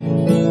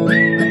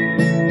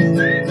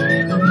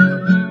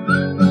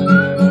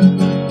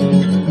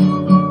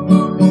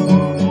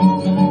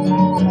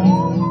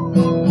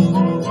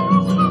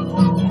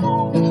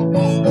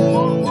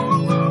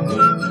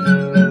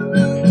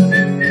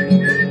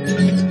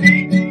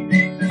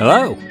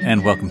Hello,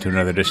 and welcome to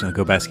another edition of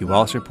the Gobeski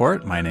Wallace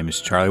Report. My name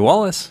is Charlie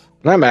Wallace.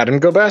 And I'm Adam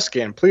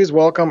Gobeski, and please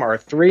welcome our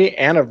 3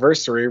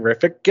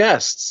 anniversary-rific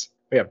guests.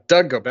 We have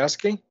Doug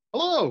Gobeski.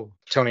 Hello.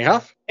 Tony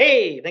Huff.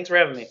 Hey, thanks for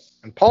having me.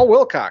 And Paul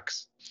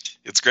Wilcox.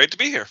 It's great to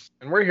be here.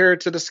 And we're here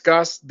to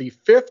discuss the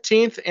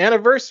 15th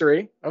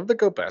anniversary of the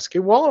Gobeski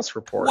Wallace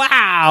Report.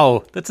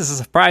 Wow! That's a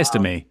surprise to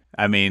me.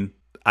 I mean,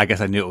 I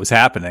guess I knew it was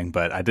happening,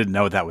 but I didn't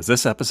know that was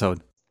this episode.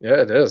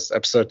 Yeah, it is.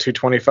 Episode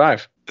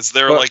 225. Is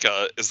there But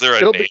a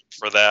name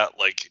for that?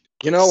 Like,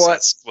 you know what?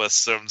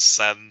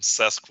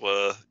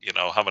 Sesqua,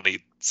 how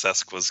many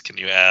sesquas can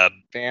you add?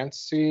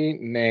 Fancy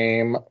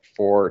name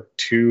for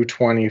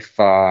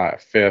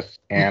 225th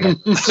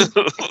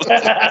anniversary.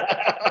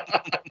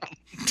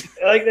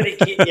 I like that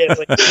it's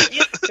like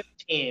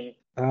 15.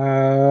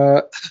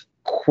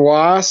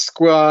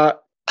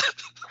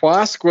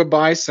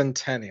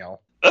 Quasquibicentennial.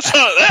 That's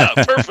not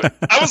that perfect.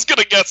 I was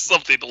gonna guess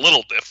something a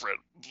little different,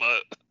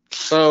 but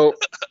So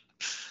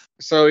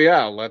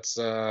yeah, let's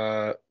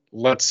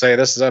say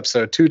this is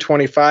episode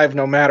 225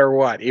 no matter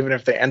what, even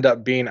if they end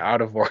up being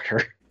out of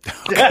order.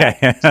 Okay.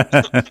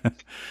 It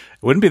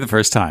wouldn't be the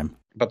first time.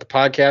 But the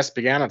podcast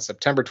began on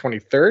September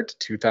 23rd,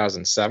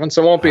 2007,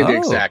 so it won't be the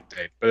exact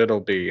date, but it'll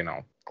be,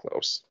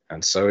 close.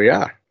 And so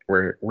yeah,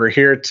 we're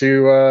here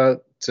to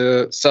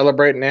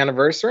celebrate an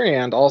anniversary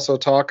and also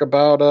talk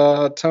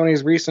about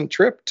Tony's recent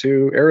trip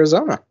to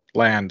Arizona.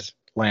 Land,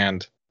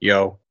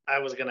 yo. I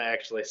was going to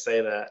actually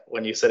say that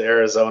when you said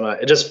Arizona.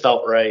 It just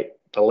felt right.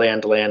 The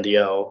land,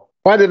 yo.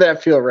 Why did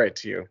that feel right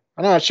to you?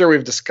 I'm not sure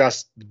we've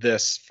discussed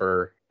this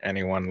for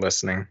anyone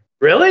listening.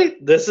 Really?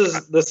 This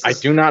is I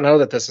do not know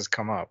that this has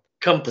come up.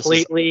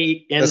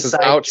 Completely inside. This is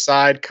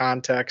outside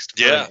context.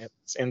 Yeah.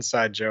 It's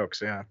inside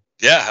jokes, yeah.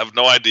 yeah, I have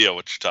no idea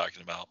what you're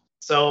talking about.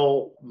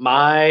 So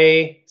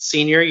my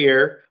senior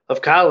year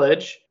of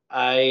college,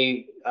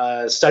 I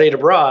studied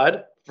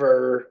abroad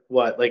for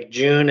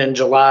June and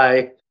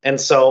July. And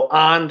so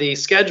on the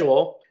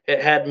schedule,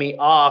 it had me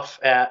off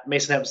at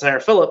Mason Hampton Center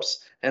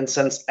Phillips. And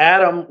since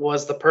Adam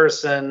was the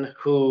person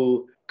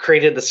who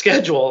created the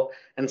schedule,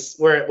 and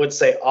where it would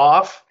say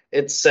off,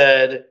 it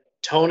said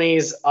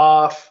Tony's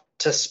off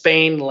to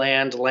Spain,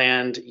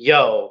 land,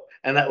 yo.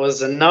 And that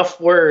was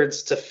enough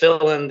words to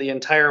fill in the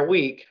entire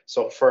week.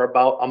 So for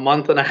about a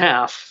month and a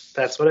half,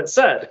 that's what it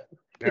said.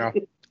 Yeah.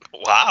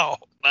 Wow,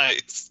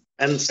 nice.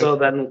 And so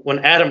then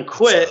when Adam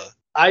quit,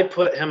 I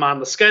put him on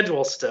the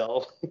schedule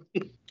still.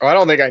 Oh, I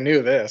don't think I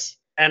knew this.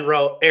 And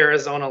wrote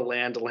Arizona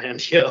land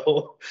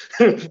yo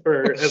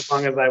for as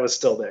long as I was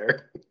still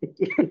there.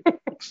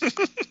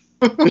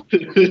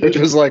 Which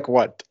was like,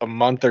 what, a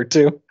month or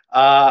two?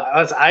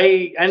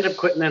 I ended up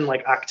quitting in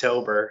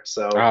October.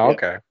 So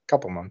okay. A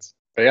couple months.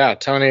 But yeah,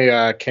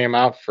 Tony came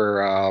out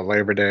for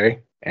Labor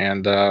Day,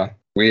 and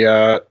we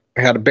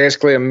had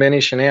basically a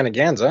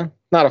mini-Shenaniganza.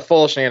 Not a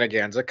full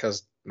Shenaniganza,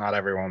 because not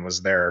everyone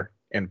was there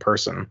in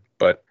person,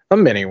 but a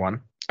mini one.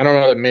 I don't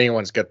know that mini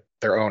ones get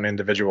their own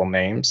individual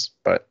names,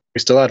 but we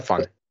still had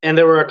fun. And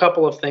there were a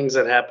couple of things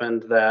that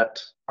happened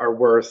that are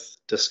worth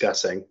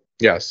discussing.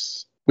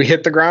 Yes. We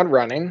hit the ground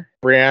running.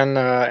 Brienne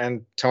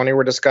and Tony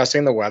were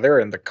discussing the weather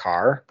in the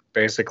car,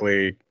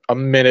 basically a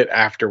minute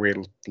after we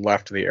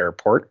left the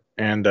airport.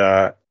 And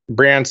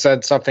Brienne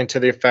said something to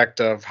the effect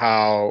of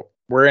how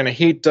we're in a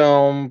heat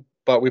dome,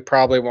 but we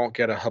probably won't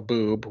get a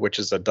haboob, which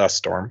is a dust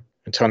storm.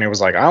 And Tony was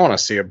like, I want to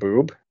see a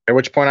boob. At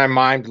which point I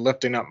mimed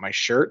lifting up my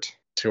shirt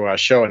to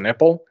show a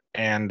nipple.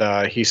 And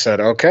he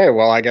said, okay,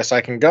 well, I guess I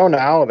can go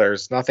now.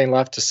 There's nothing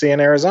left to see in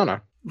Arizona.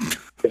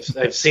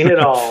 I've seen it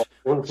all.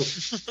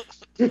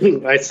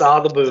 I saw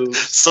the boobs.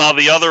 Saw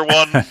the other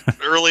one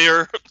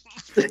earlier.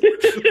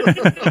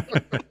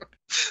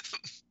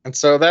 And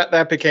so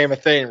that became a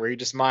thing where you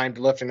just mimed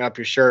lifting up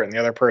your shirt and the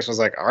other person was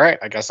like, all right,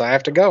 I guess I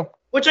have to go.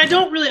 Which I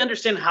don't really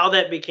understand how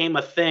that became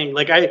a thing.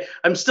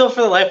 I'm still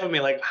for the life of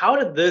me, how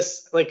did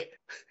this,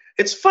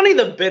 it's funny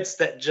the bits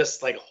that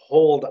just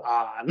hold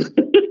on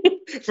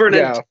for an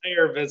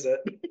entire visit.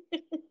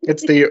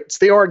 It's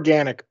the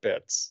organic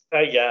bits.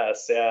 I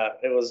guess, yeah.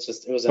 It was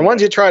the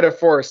ones you try to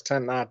force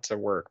tend not to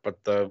work,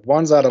 but the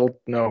ones out of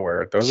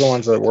nowhere, those are the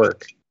ones that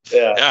work.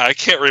 Yeah, I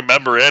can't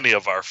remember any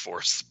of our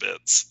forced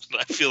bits.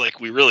 I feel like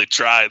we really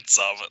tried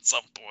some at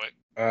some point.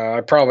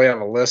 I probably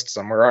have a list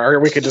somewhere, or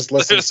we could just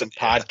listen to some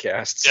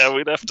podcasts. Yeah,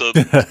 we'd have to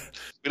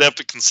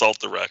consult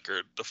the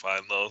record to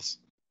find those.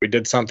 We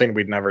did something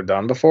we'd never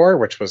done before,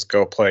 which was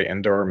go play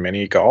indoor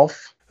mini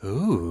golf.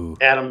 Ooh.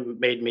 Adam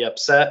made me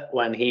upset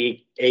when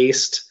he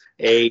aced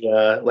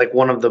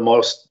one of the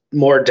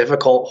more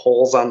difficult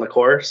holes on the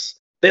course.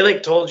 They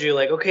told you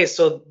okay,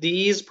 so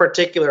these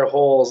particular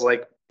holes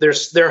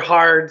they're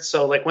hard,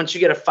 so once you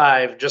get a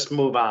 5, just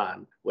move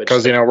on.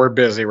 Because we're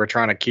busy, we're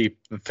trying to keep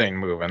the thing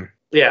moving.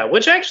 Yeah,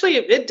 which actually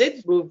it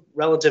did move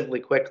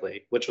relatively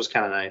quickly, which was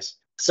kind of nice.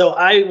 So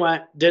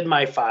I did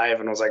my 5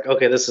 and was like,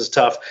 okay, this is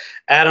tough.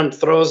 Adam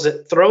throws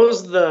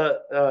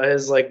the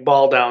his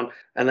ball down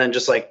and then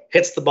just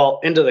hits the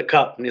ball into the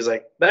cup, and he's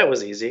like, that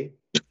was easy.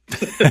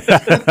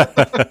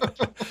 I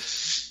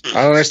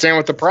don't understand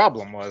what the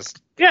problem was.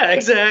 Yeah,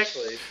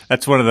 exactly.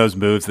 That's one of those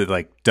moves that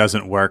like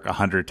doesn't work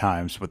 100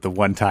 times, but the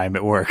one time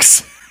it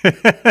works, I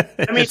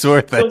mean, it's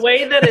worth the it.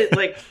 way that it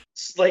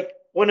like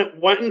when it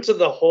went into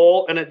the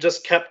hole and it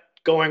just kept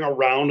going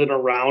around and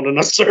around in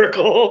a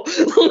circle,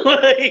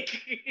 like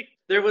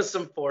there was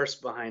some force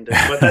behind it,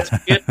 but that's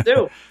what he had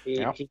to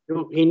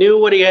do. He knew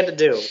what he had to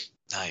do.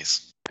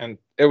 Nice. And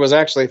it was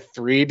actually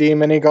 3D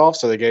mini golf,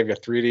 so they gave you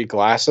 3D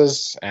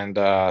glasses, and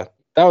that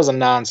was a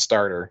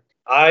non-starter.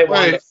 I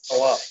wanted Wait. to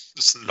fill up.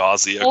 Just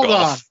nausea Hold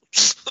golf.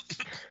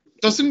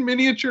 Doesn't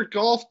miniature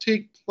golf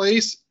take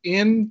place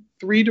in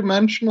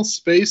 3-dimensional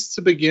space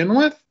to begin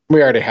with?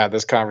 We already had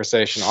this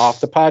conversation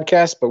off the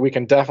podcast, but we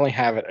can definitely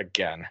have it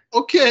again.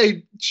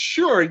 Okay,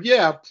 sure,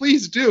 yeah,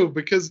 please do,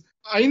 because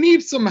I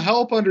need some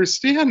help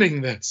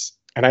understanding this.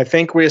 And I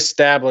think we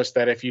established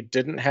that if you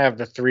didn't have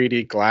the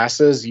 3D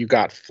glasses, you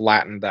got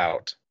flattened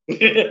out. Whoa.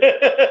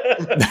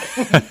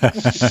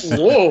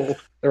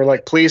 They were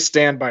like, please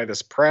stand by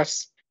this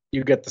press.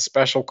 You get the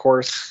special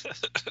course.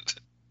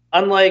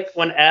 Unlike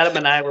when Adam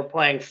and I were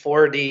playing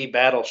 4D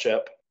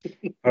Battleship.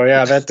 Oh,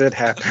 yeah, that did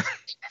happen.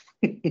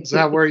 Is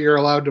that where you're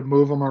allowed to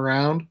move them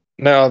around?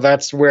 No,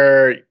 that's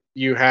where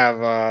you have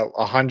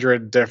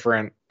 100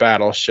 different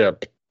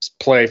battleship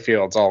play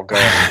fields all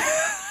going.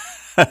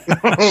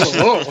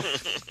 Oh.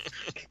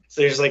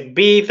 So you're just like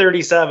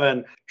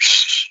B-37.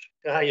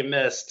 You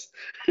missed.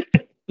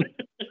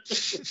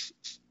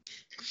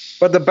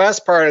 But the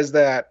best part is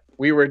that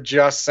we were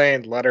just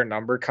saying letter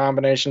number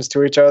combinations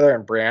to each other,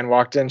 and Brianne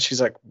walked in.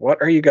 She's like,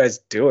 what are you guys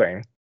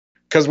doing?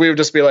 Because we would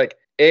just be like,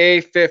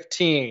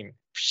 A15.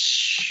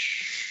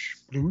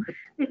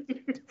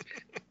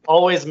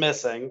 Always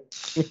missing.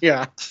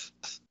 Yeah.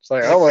 It's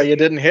like, oh, well, you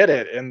didn't hit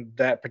it in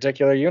that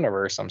particular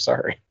universe. I'm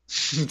sorry.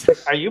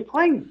 Are you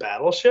playing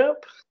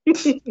Battleship?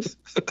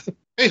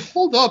 Hey,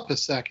 hold up a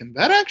second.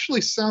 That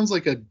actually sounds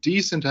like a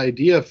decent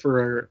idea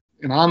for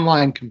an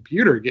online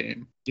computer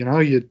game. You know,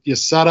 you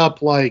set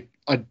up like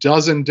a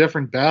dozen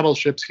different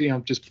battleships, you know,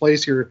 just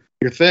place your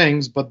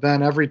things, but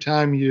then every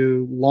time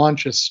you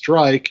launch a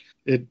strike,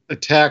 it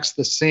attacks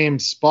the same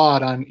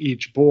spot on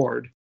each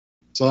board.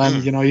 So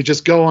then, you know, you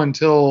just go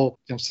until,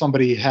 you know,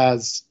 somebody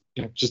has,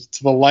 you know, just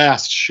to the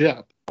last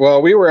ship.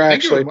 Well, we were I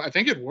actually,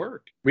 think it'd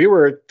work. we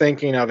were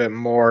thinking of it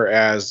more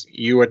as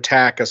you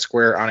attack a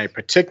square on a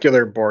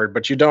particular board,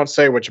 but you don't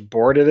say which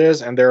board it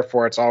is, and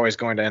therefore it's always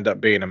going to end up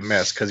being a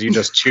miss because you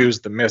just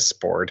choose the miss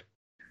board.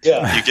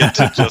 Yeah. You get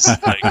to just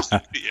like,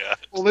 yeah.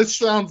 Well, this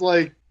sounds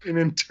like an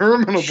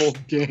interminable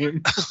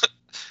game.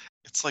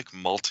 It's like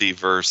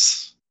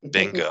multiverse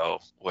bingo,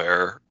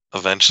 where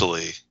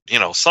eventually, you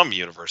know, some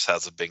universe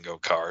has a bingo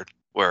card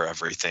where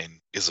everything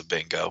is a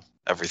bingo.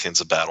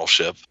 Everything's a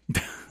battleship.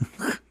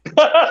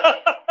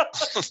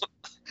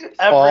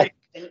 Everything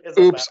is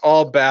Oops,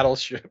 all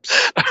battleships.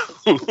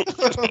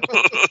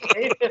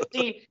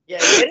 A-15. Yeah,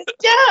 get it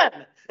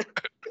done.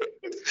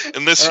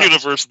 In this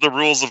universe, the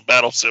rules of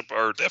battleship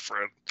are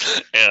different,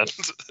 and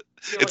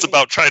it's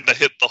about trying to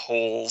hit the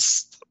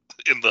holes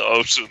in the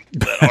ocean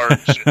that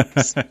aren't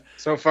ships.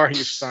 So far,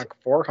 you've sunk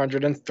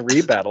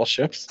 403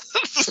 battleships.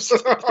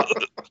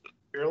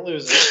 You're a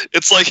loser.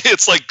 It's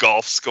like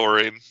golf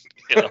scoring.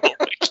 You know,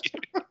 like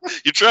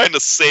you're trying to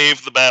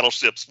save the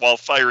battleships while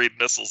firing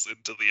missiles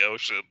into the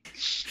ocean.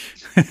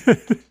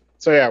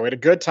 So yeah, we had a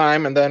good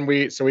time, and then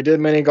we did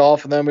mini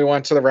golf, and then we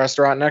went to the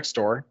restaurant next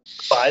door.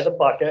 Buy the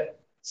bucket.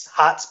 It's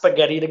hot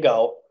spaghetti to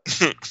go.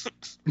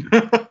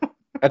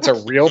 That's a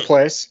real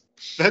place.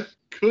 That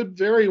could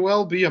very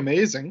well be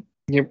amazing.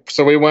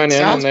 So we went in,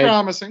 Sounds and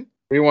promising.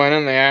 we went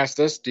in. They asked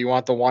us, "Do you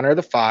want the 1 or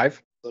the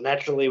 5?" So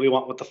naturally, we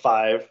went with the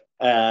 5,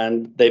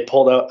 and they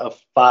pulled out a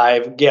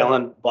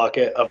 5-gallon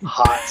bucket of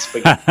hot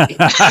spaghetti.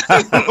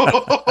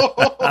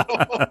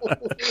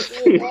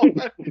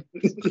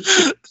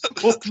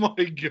 Oh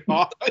my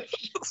gosh.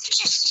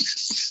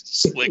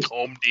 Like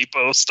Home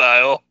Depot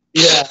style.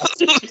 Yeah. I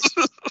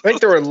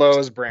think they were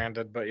Lowe's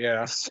branded, but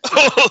yeah. Like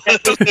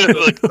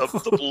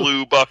the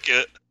blue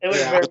bucket. It was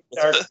Yeah. very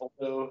dark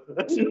blue.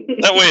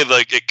 That way,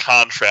 like, it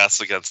contrasts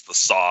against the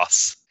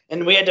sauce.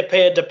 And we had to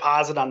pay a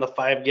deposit on the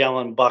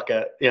 5-gallon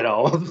bucket, you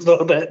know,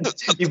 so that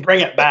you bring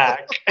it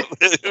back.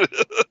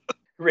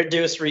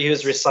 Reduce,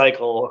 reuse,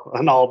 recycle,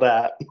 and all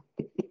that.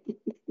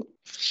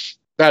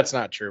 That's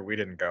not true. We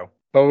didn't go,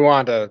 but we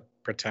wanted to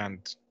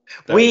pretend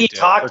that We did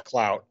talked- for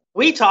clout.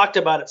 We talked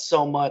about it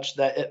so much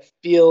that it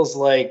feels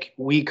like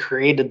we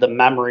created the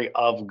memory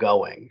of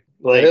going.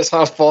 Like, It is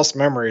how false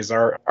memories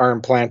are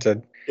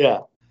implanted.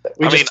 yeah.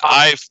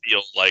 I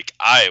feel like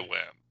I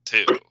went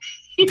too.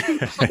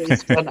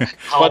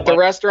 But the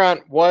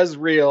restaurant was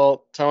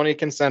real. Tony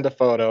can send a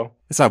photo.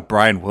 That's how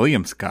Brian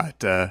Williams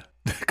got in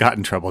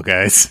trouble,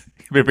 guys.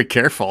 You better be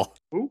careful.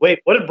 Wait,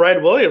 what did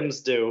Brian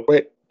Williams do?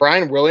 Wait,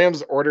 Brian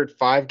Williams ordered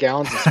 5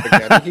 gallons of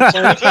spaghetti. He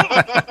claimed?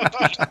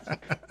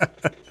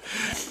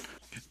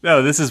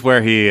 No, this is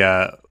where he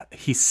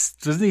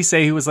doesn't he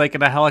say he was like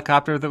in a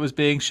helicopter that was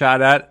being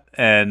shot at,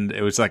 and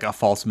it was like a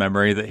false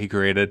memory that he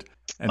created,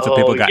 and so Oh,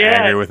 people got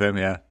yeah. angry with him.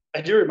 Yeah, I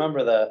do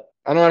remember that.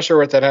 I'm not sure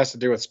what that has to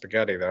do with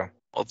spaghetti, though.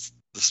 Well, it's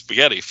the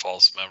spaghetti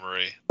false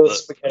memory. The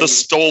spaghetti. The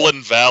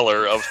stolen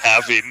valor of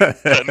having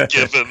been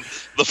given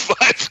the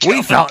 5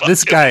 We thought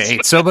this guy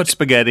ate so much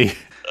spaghetti,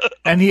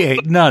 and he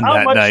ate none How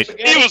that much night.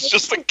 spaghetti? He was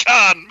just a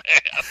con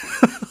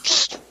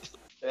man.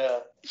 Yeah.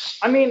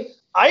 I mean,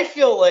 I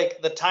feel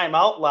like the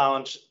timeout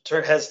lounge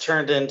has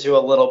turned into a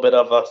little bit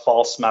of a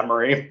false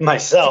memory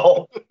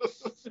myself.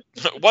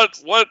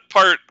 What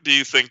part do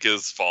you think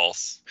is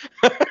false?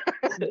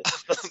 The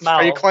smell.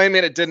 Are you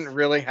claiming it didn't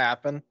really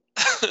happen?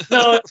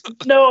 No,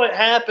 it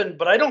happened,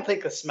 but I don't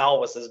think the smell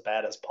was as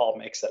bad as Paul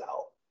makes it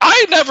out.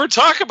 I never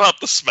talk about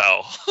the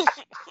smell.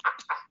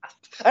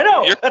 I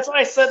know. That's why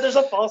I said there's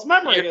a false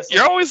memory.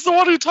 You're always the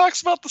one who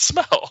talks about the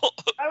smell.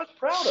 I was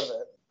proud of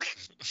it.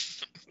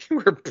 You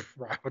were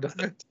proud of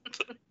it.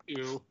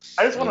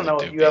 I just want to Really know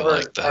do if you be ever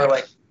like that. are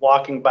like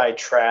walking by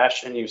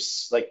trash and you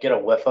like get a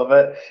whiff of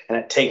it and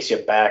it takes you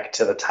back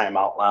to the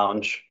timeout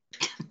lounge.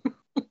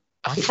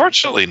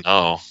 Unfortunately,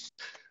 no.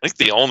 I think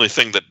the only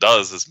thing that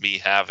does is me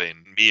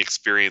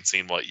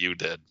experiencing what you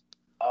did.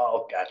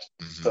 Oh, gotcha.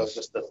 Mhm. So it's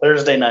just a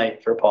Thursday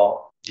night for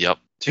Paul. Yep.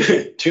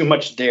 Too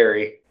much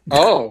dairy.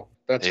 Oh,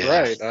 that's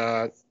Yeah.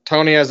 right.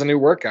 Tony has a new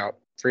workout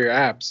for your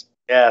abs.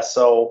 Yeah,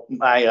 so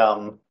my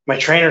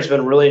trainer's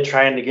been really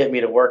trying to get me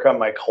to work on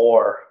my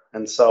core.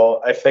 And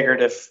so I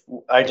figured if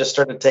I just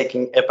started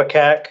taking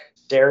Ipecac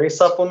dairy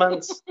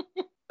supplements,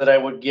 that I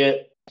would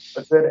get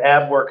a good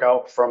ab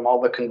workout from all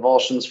the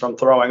convulsions from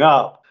throwing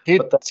up.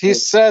 He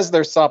says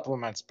they're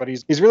supplements, but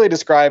he's really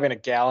describing a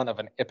gallon of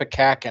an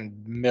Ipecac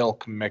and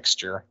milk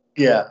mixture.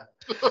 Yeah.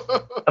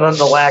 And then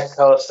the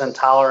lactose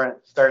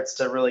intolerant starts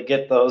to really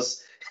get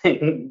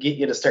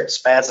you to start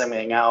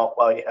spasming out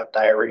while you have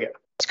diarrhea.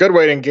 It's a good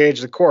way to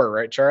engage the core,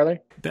 right, Charlie?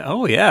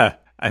 Oh, yeah.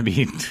 I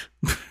mean...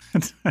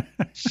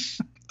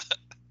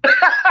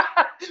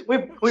 we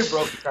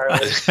broke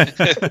Charlie.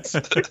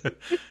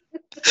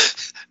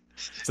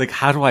 It's like,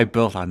 how do I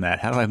build on that?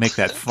 How do I make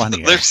that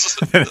funnier There's-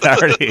 than it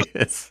already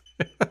is?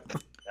 Yeah,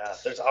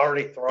 there's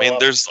already throw I mean, up.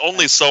 there's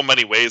only so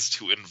many ways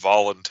to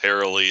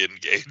involuntarily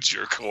engage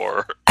your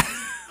core.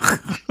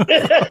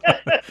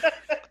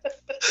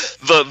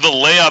 The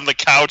lay on the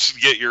couch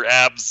and get your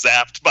abs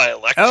zapped by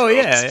electrodes Oh,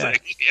 yeah. thing,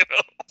 you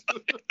know?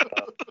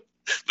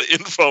 The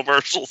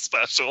infomercial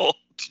special.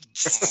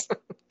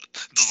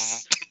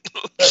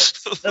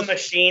 the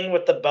machine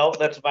with the belt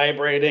that's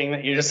vibrating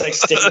that you just like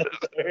stand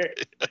there.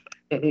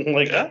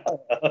 Like,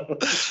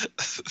 We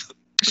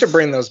should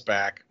bring those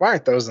back. Why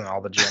aren't those in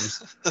all the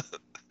gyms?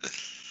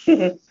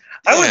 I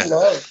would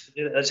love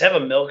to just have a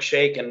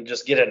milkshake and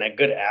just get a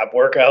good ab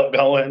workout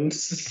going.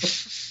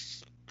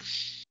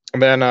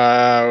 And then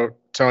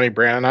Tony,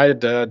 Brandon, and I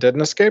did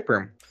an escape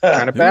room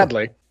kind of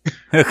badly.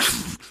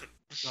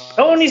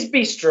 Tony's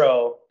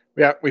Bistro.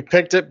 Yeah, we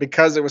picked it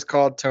because it was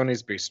called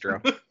Tony's Bistro.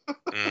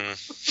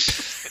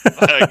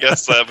 I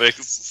guess that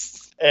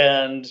makes...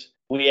 And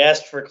we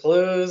asked for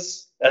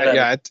clues. And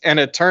then, And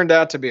it turned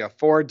out to be a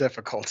 4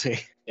 difficulty.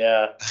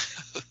 Yeah.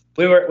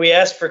 We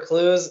asked for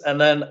clues, and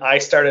then I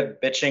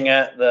started bitching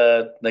at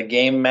the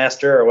game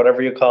master or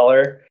whatever you call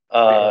her.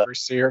 The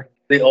overseer.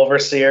 The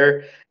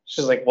overseer.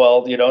 She's like,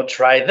 well,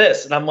 try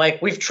this. And I'm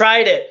like, we've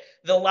tried it.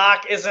 The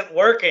lock isn't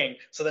working.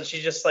 So then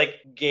she just like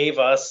gave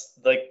us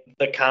like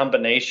the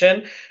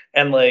combination,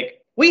 and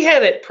like we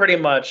had it pretty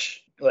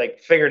much like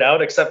figured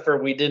out, except for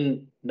we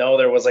didn't know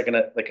there was like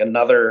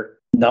another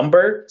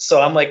number. So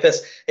I'm like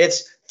this,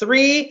 it's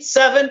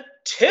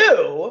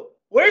 372.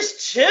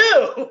 Where's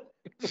 2?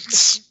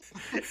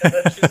 And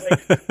then she's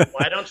like,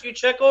 why don't you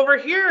check over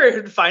here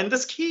and find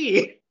this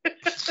key?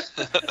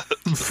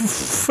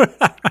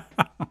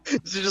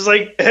 She's just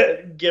like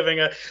giving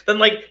a then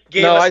like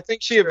gave No, us, I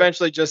think she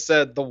eventually just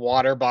said the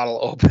water bottle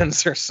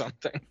opens or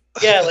something.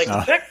 yeah, like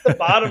check the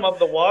bottom of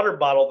the water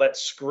bottle that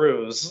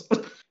screws.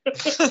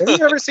 Have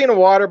you ever seen a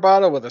water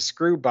bottle with a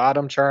screw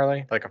bottom,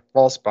 Charlie? Like a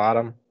false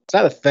bottom? Is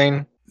that a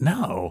thing?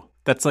 No,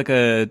 that's like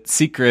a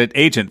secret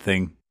agent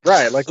thing.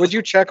 Right. Like, would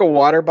you check a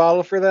water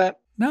bottle for that?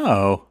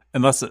 No,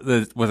 unless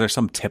was there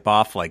some tip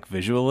off like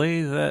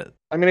visually that.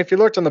 I mean, if you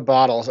looked on the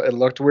bottles, it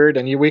looked weird,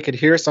 and we could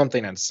hear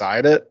something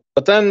inside it.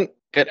 But then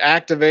it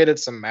activated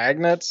some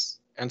magnets,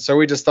 and so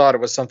we just thought it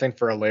was something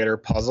for a later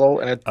puzzle.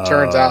 And it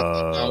turns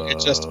out no, it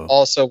just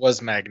also was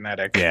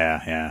magnetic.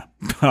 Yeah.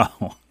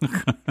 Oh.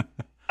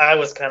 I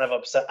was kind of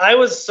upset. I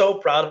was so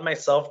proud of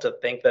myself to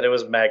think that it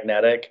was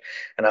magnetic,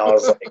 and I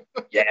was like,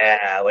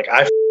 yeah, like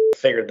I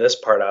figured this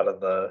part out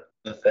of the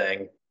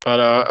thing.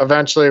 But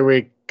eventually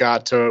we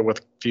got to it with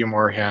a few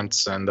more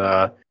hints, and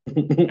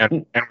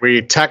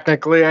we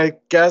technically, I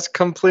guess,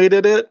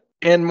 completed it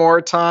in more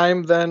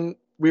time than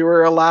we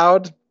were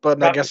allowed.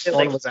 But I guess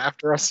someone was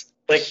after us.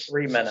 Like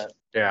 3 minutes.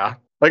 Yeah.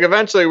 Like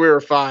eventually we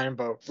were fine,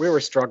 but we were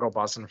struggle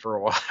busing for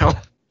a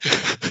while.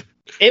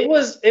 It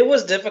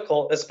was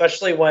difficult,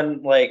 especially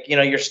when like,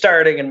 you're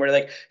starting and we're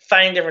like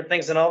finding different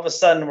things, and all of a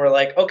sudden we're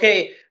like,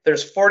 okay,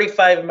 there's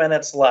 45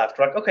 minutes left.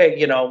 We're like,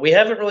 okay, we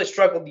haven't really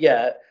struggled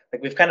yet.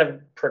 Like we've kind of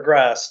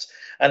progressed.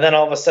 And then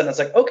all of a sudden it's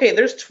like, okay,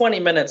 there's 20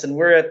 minutes and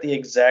we're at the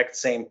exact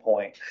same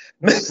point.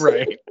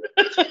 Right.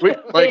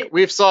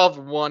 We've solved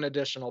one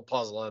additional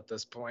puzzle at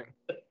this point.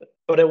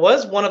 But it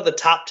was one of the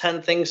top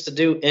 10 things to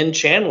do in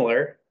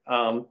Chandler.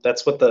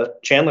 That's what the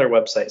Chandler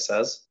website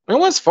says. It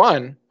was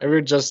fun. It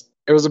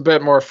was a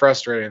bit more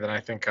frustrating than I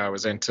think I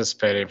was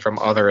anticipating from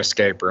other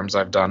escape rooms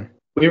I've done.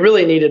 We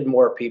really needed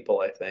more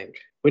people, I think.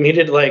 We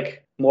needed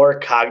like more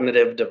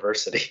cognitive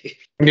diversity.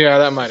 Yeah,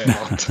 that might have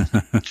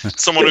helped.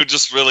 Someone who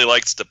just really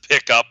likes to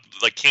pick up,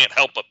 like can't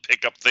help but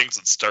pick up things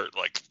and start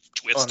like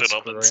twisting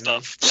them and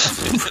stuff.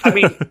 I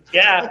mean,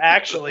 yeah,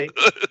 actually,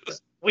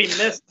 we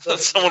missed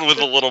someone with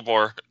a little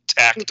more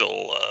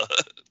tactile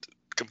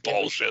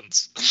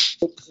compulsions.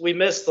 We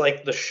missed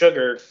like the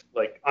sugar,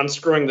 like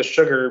unscrewing the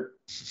sugar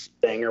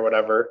thing or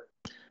whatever.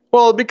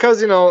 Well,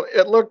 because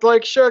it looked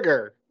like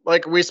sugar.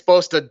 Like, we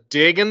supposed to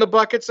dig in the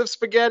buckets of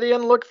spaghetti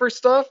and look for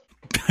stuff?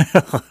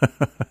 That's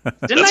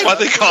why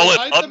they call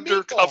it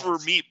undercover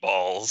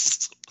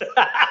meatballs.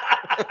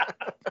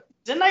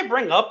 Didn't I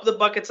bring up the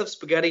buckets of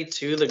spaghetti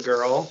to the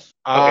girl?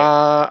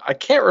 I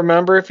can't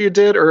remember if you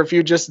did or if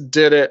you just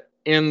did it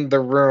in the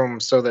room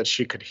so that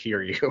she could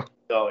hear you.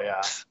 Oh,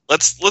 yeah.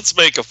 Let's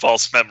make a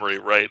false memory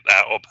right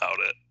now about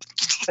it.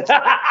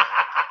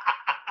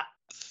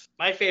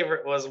 My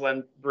favorite was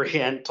when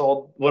Brienne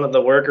told one of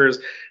the workers,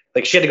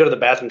 like, she had to go to the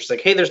bathroom. She's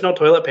like, hey, there's no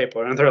toilet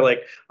paper. And they're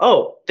like,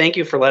 oh, thank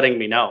you for letting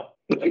me know.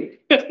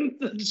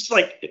 Just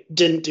like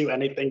didn't do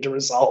anything to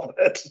resolve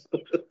it.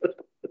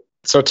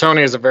 So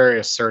Tony is very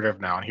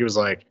assertive now. And he was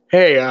like,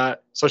 hey,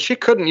 so she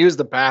couldn't use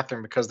the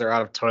bathroom because they're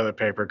out of toilet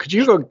paper. Could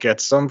you go get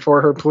some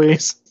for her,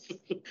 please?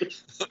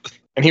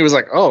 And he was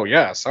like, oh,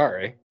 yeah,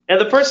 sorry. And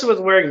the person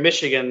was wearing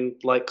Michigan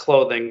like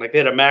clothing. Like they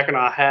had a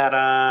Mackinac hat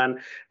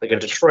on, like a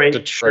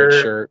Detroit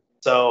shirt.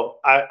 So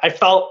I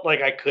felt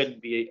like I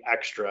could be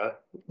extra.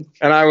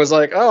 And I was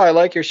like, oh, I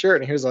like your shirt.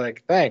 And he was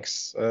like,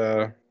 thanks.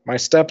 My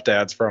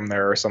stepdad's from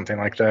there or something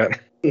like that.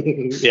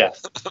 Yeah.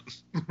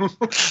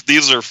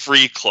 These are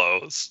free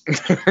clothes.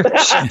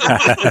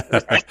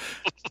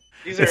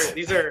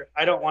 These are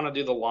I don't want to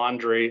do the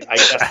laundry. I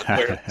guess to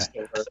wear this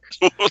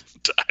over.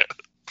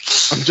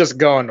 I'm just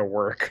going to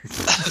work.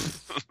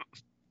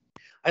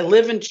 I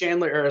live in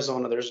Chandler,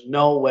 Arizona. There's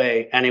no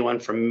way anyone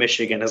from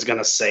Michigan is going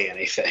to say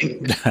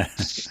anything.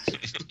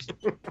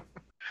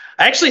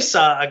 I actually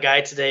saw a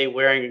guy today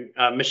wearing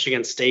a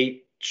Michigan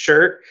State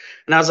shirt,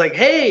 and I was like,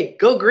 hey,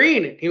 go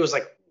green. And he was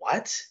like,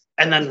 what?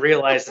 And then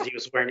realized that he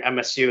was wearing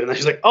MSU, and then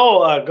he's like,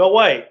 oh, go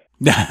white.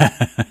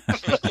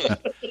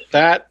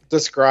 That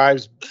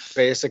describes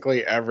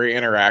basically every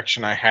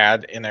interaction I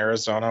had in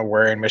Arizona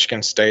wearing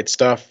Michigan State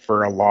stuff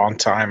for a long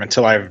time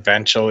until I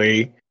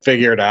eventually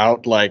figured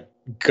out, like,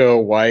 go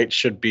white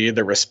should be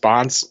the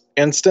response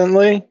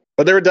instantly.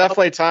 But there were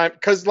definitely times,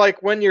 because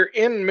like when you're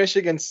in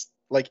Michigan,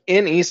 like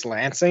in East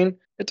Lansing,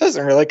 it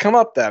doesn't really come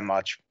up that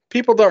much.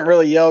 People don't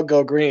really yell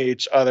go green at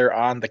each other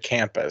on the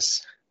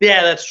campus.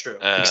 Yeah, that's true.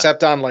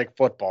 Except on like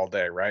football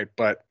day, right?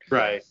 But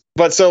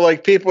so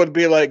like people would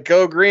be like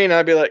go green,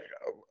 I'd be like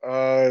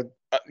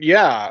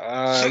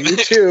yeah, you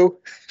too.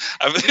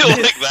 I feel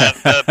like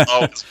that's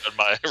always been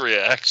my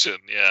reaction.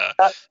 Yeah.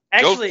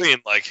 Actually, go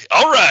green, like,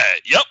 all right,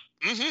 yep.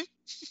 Mm-hmm.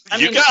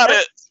 You got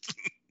it.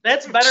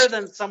 That's better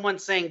than someone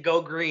saying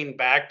 "go green"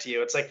 back to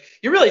you. It's like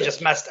you really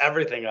just messed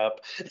everything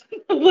up.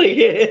 Like,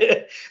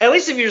 at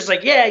least if you're just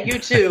like, "Yeah, you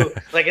too,"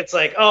 like it's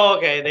like, "Oh,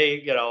 okay."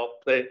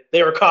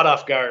 They were caught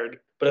off guard.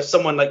 But if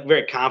someone like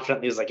very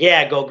confidently is like,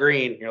 "Yeah, go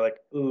green," you're like,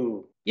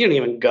 "Ooh, you didn't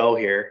even go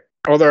here."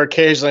 Although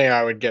occasionally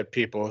I would get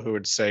people who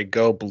would say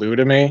 "go blue"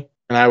 to me,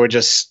 and I would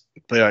just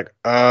be like,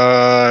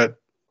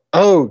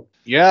 "Oh,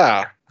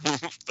 yeah."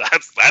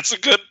 That's a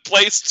good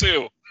place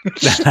too.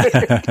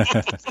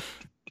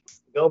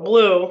 Go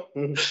blue.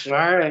 All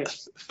right.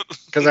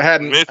 Because I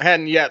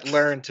hadn't yet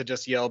learned to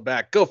just yell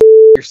back, "Go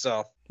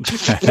yourself."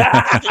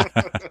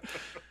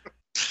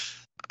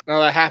 No,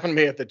 that happened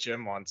to me at the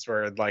gym once,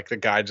 where like the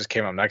guy just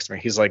came up next to me.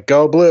 He's like,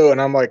 "Go blue," and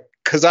I'm like,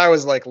 because I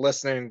was like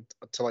listening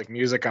to like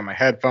music on my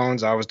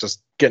headphones. I was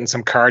just getting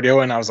some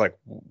cardio, and I was like,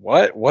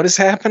 "What is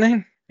happening?"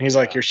 And he's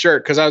like, "Your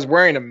shirt," because I was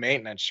wearing a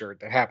maintenance shirt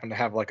that happened to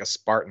have like a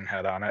Spartan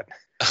head on it.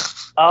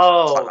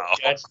 Oh, wow.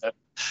 Gotcha.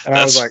 And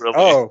I was like,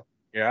 "Oh,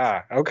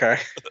 yeah, okay."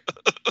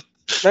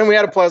 Then we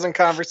had a pleasant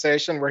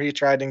conversation where he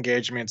tried to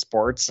engage me in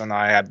sports, and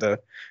I had to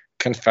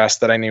confess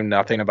that I knew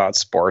nothing about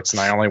sports, and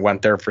I only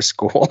went there for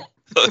school.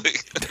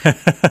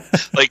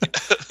 Like,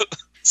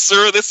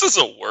 sir, this is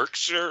a work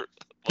shirt.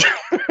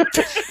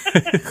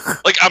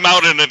 Like I'm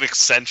out in an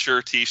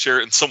Accenture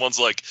t-shirt, and someone's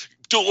like,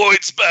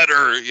 "Deloitte's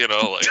better,"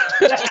 like.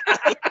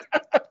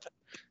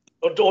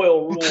 Oh,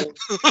 Doyle rule.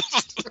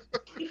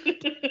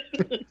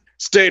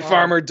 State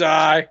Farm or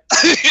die.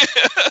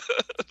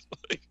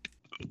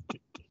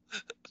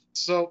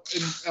 So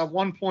at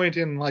one point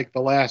in like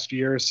the last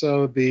year or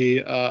so,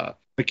 the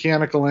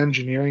mechanical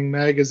engineering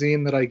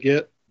magazine that I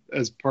get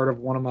as part of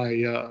one of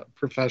my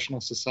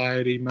professional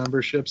society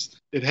memberships,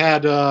 it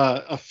had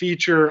a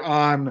feature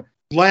on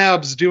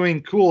labs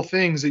doing cool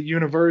things at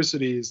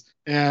universities.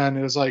 And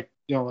it was like,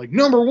 like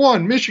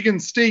 #1, Michigan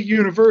State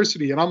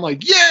University. And I'm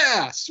like,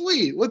 yeah,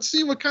 sweet. Let's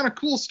see what kind of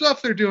cool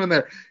stuff they're doing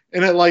there.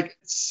 and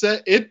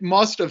it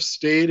must have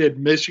stated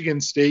Michigan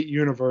State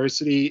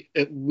University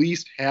at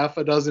least half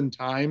a dozen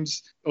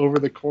times over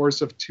the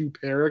course of 2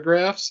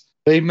 paragraphs.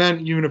 They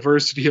meant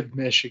University of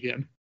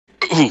Michigan.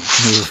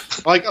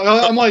 Oof.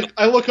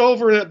 I look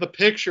over at the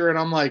picture and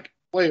I'm like,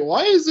 wait,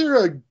 why is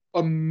there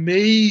a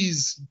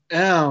Maze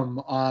M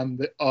on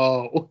the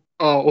O?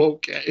 Oh,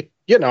 okay.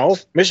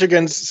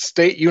 Michigan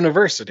State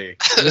University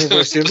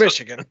of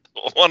Michigan.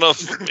 One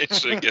of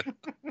Michigan.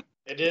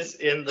 It is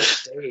in the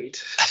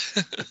state.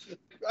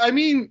 I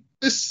mean,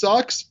 this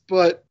sucks,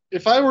 but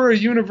if I were a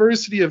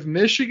University of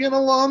Michigan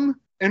alum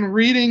and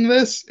reading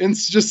this and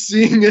just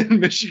seeing it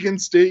in Michigan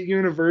State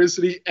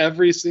University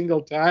every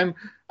single time,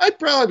 I'd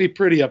probably be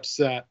pretty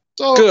upset.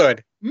 So,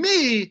 Good.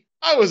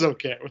 I was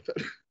okay with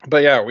it.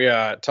 But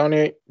yeah,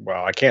 Tony,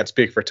 well, I can't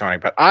speak for Tony,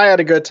 but I had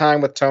a good time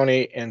with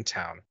Tony in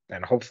town.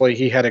 And hopefully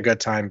he had a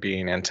good time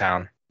being in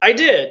town. I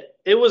did.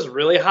 It was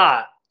really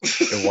hot.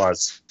 It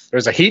was.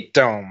 There's a heat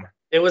dome.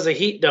 It was a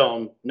heat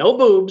dome. No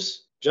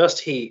boobs,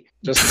 just heat.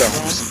 Just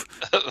domes.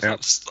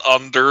 Yep.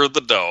 Under the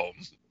dome.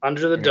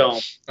 Under the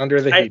dome. Under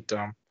the heat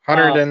dome.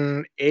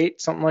 108,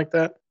 something like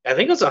that. I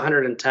think it was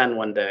 110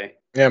 one day.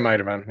 Yeah, it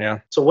might have been. Yeah.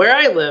 So where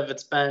I live,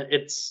 it's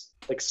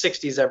like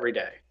 60s every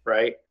day,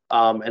 right?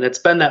 And it's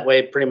been that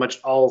way pretty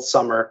much all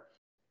summer.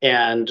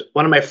 And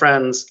one of my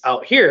friends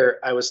out here,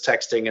 I was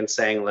texting and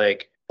saying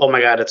like, oh my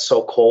God, it's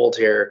so cold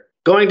here.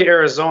 Going to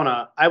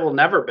Arizona, I will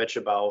never bitch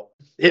about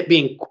it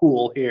being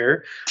cool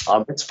here.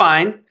 It's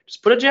fine.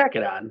 Just put a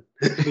jacket on.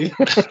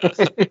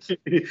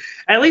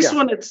 At least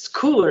when it's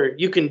cooler,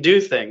 you can do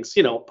things,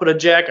 put a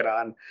jacket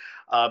on.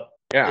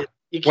 Yeah.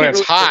 When it's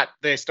hot,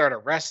 they start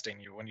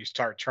arresting you when you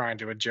start trying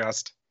to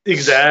adjust.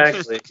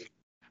 Exactly.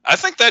 I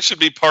think that should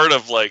be part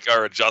of like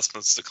our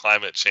adjustments to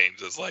climate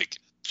change, is like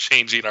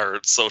changing our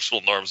social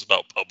norms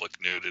about public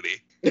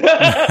nudity.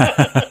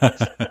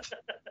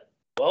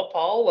 Well,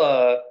 Paul,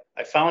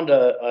 I found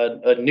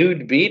a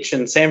nude beach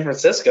in San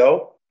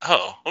Francisco.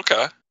 Oh,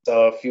 okay.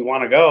 So if you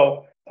want to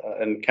go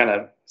and kind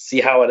of see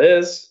how it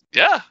is.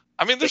 Yeah.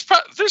 I mean, there's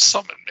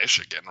some in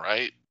Michigan,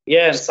 right?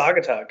 Yeah, in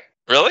Saugatuck.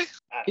 Really?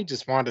 He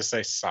just wanted to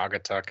say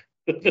Saugatuck.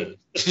 He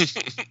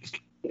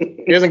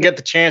doesn't get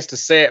the chance to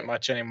say it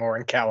much anymore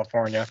in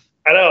California.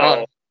 I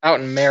know. Out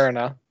in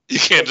Marina. You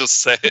can't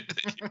just say it.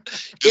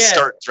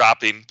 Start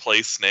dropping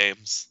place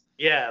names.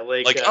 Yeah,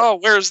 oh,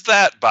 where's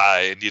that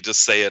by? And you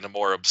just say it in a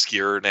more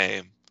obscure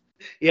name.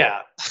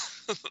 Yeah.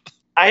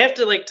 I have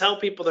to tell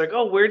people, they're like,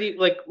 oh, where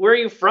are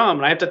you from?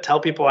 And I have to tell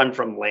people I'm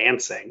from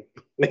Lansing.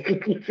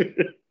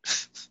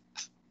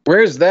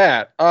 Where's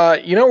that?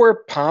 You know where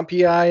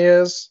Pompeii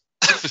is?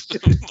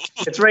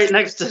 It's right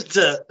next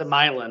to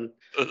Milan.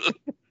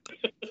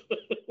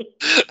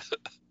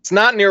 It's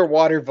not near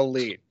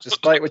Watervliet,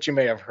 despite what you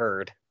may have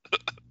heard.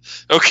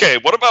 Okay,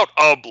 what about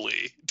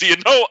Ubley? Do you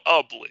know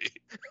Ubley?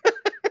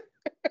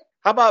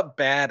 How about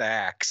Bad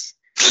Axe?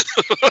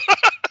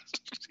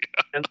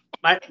 And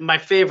my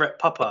favorite,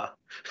 Papa.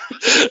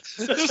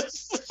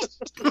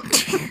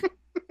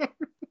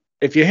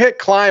 If you hit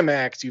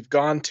climax, you've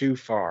gone too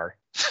far.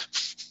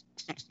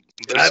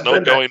 There's no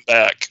going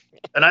back.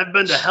 And I've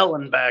been to hell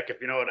and back, if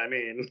you know what I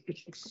mean.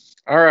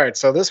 All right,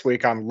 so this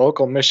week on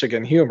Local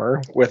Michigan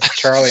Humor with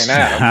Charlie and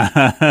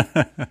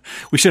Adam.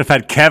 We should have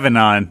had Kevin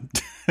on.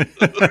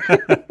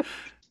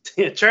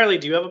 Yeah, Charlie,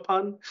 do you have a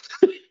pun?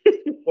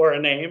 Or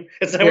a name?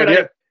 Is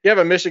that you have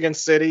a Michigan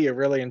city you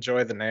really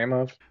enjoy the name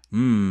of?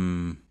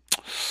 You've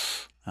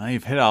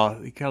got all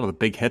the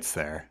big hits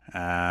there.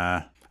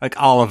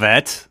 Like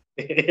Olivet.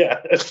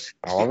 Yeah.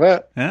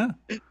 Olivet? Yeah.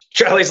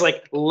 Charlie's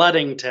like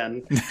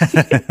Luddington.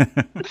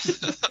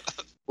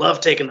 Love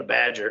taking the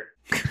Badger.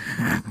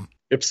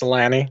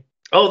 Ypsilanti.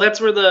 Oh,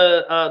 that's where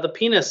the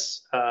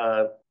penis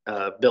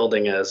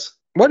building is.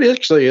 What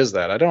actually is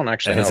that? I don't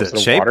actually know. Is it a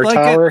shaped water like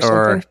tower it,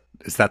 or something?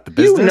 Is that the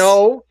business? You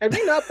know. Have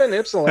you not been to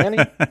Ypsilanti?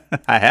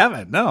 I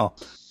haven't, no.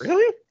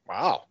 Really?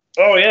 Wow.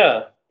 Oh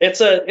yeah.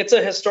 It's a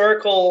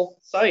historical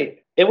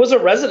site. It was a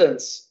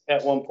residence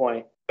at one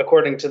point,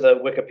 according to the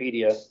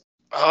Wikipedia.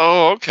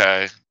 Oh,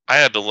 okay. I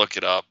had to look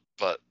it up,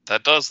 but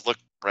that does look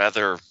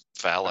rather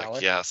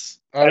phallic. Yes.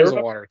 Oh, there's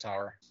a water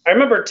tower. I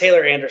remember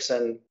Taylor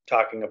Anderson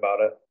talking about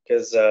it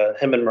because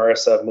him and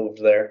Marissa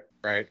moved there.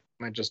 Right.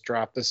 I just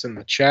drop this in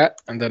the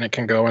chat, and then it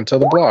can go into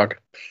the blog.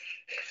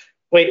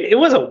 Wait, it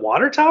was a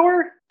water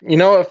tower? You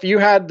know, if you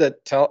had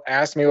to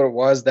ask me what it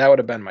was, that would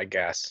have been my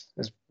guess.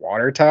 Is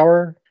water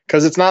tower?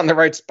 Because it's not in the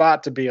right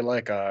spot to be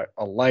like a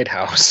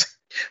lighthouse.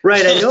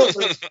 Right, I know.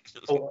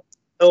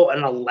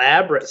 An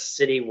elaborate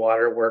city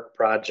waterwork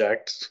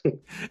project.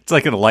 It's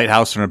like a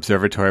lighthouse or an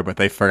observatory, but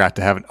they forgot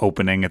to have an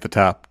opening at the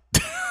top.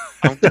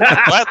 I'm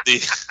glad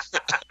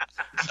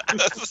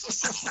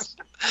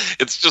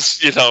it's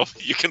just,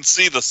 you can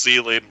see the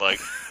ceiling like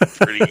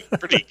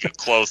pretty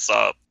close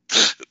up.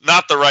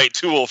 Not the right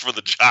tool for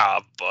the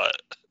job, but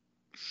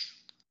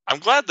I'm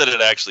glad that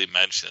it actually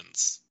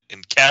mentions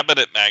in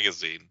Cabinet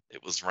Magazine,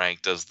 it was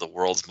ranked as the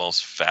world's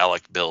most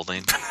phallic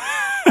building.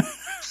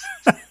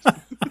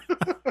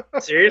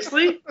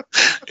 Seriously?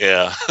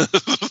 Yeah.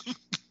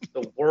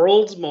 The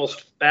world's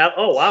most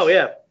oh wow,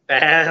 yeah.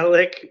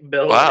 Phallic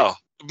building. Wow.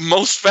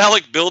 Most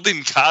phallic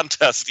building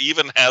contest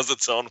even has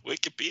its own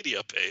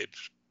Wikipedia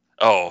page.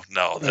 Oh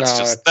no,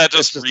 that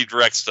just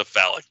redirects to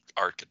phallic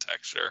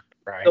architecture.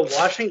 Right. The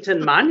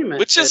Washington Monument,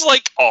 which is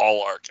like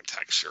all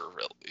architecture,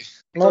 really.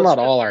 Well, not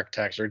all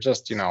architecture,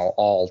 just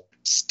all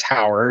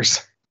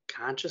towers.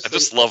 I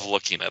just love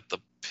looking at the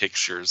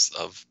pictures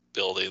of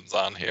buildings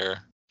on here.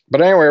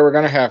 But anyway, we're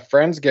gonna have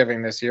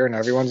Friendsgiving this year, and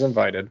everyone's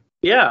invited.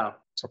 Yeah.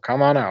 So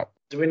come on out.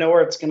 Do we know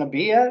where it's gonna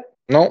be at?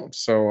 No.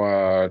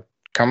 So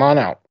come on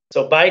out.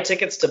 So buy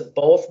tickets to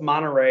both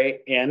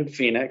Monterey and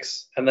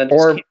Phoenix, and then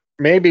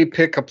maybe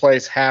pick a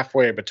place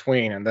halfway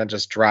between, and then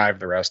just drive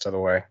the rest of the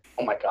way.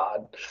 Oh my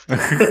God.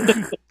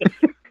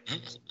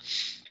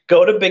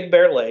 Go to Big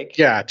Bear Lake.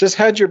 Yeah, just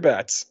hedge your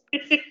bets.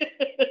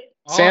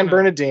 San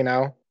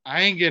Bernardino.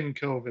 I ain't getting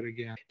COVID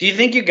again. Do you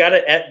think you got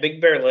it at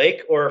Big Bear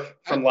Lake or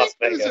from Las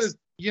Vegas?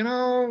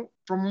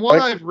 From what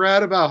I've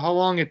read about how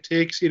long it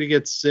takes you to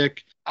get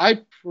sick, I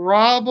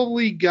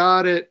probably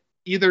got it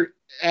either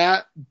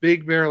at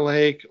Big Bear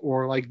Lake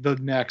or like the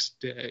next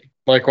day.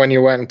 Like when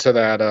you went into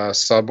that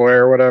Subway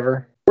or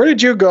whatever. Where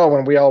did you go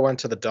when we all went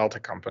to the Delta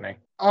Company?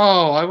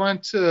 Oh, I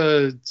went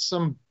to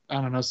some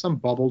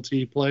bubble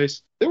tea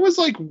place. There was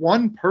like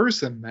one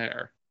person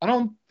there. I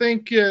don't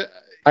think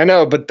I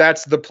know, but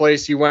that's the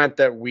place you went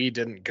that we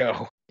didn't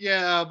go.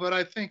 Yeah, but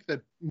I think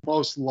that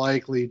most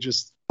likely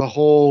just the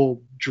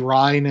whole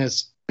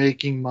dryness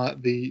making my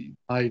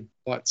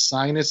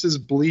sinuses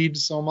bleed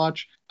so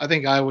much. I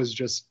think I was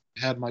just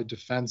had my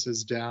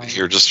defenses down.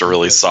 You're just a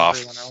really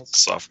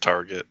soft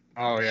target.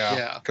 Oh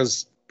yeah.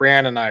 Because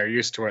Brian and I are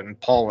used to it, and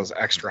Paul was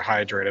extra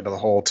hydrated the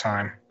whole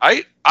time.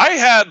 I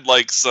had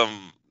like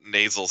some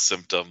nasal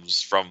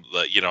symptoms from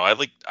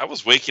I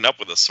was waking up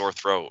with a sore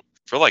throat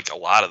for like a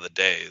lot of the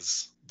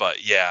days.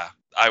 But yeah,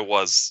 I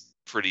was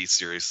pretty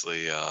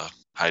seriously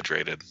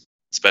hydrated,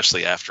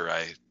 especially after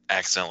I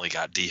accidentally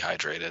got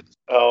dehydrated.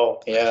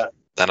 Oh, yeah.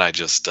 Then I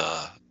just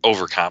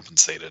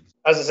overcompensated.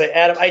 I was going to say,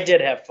 Adam, I did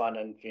have fun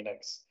in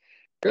Phoenix.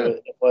 Good.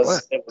 It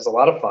was a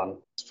lot of fun.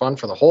 It's fun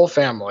for the whole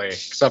family,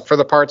 except for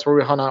the parts where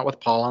we hung out with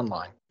Paul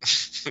online.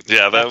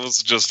 Yeah, that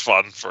was just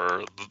fun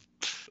for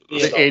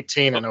the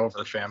 18 and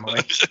over family.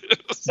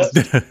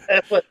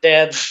 That's what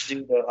dads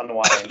do to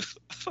unwind.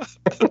 That's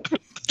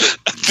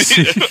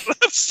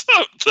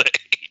the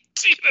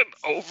 18 and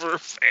over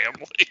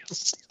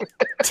families.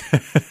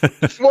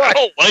 What? I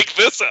don't like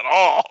this at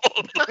all.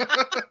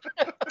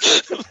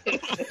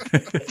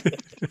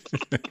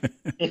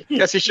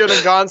 Guess you shouldn't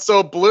have gone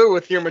so blue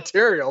with your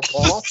material,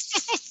 Paul.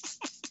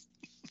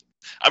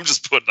 I'm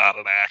just putting on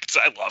an act.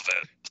 I love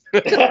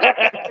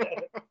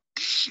it.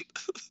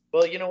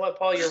 Well, you know what,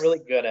 Paul? You're really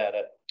good at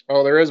it.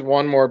 Oh, there is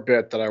one more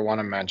bit that I want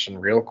to mention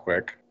real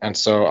quick. And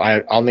so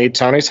I'll need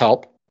Tony's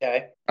help.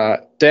 Okay.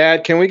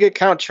 Dad, can we get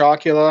Count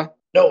Chocula?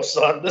 No,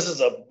 son. This is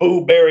a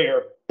boo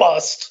barrier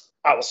bust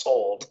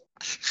household.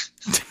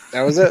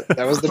 That was it.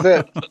 That was the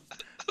bit.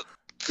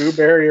 Boo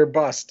barrier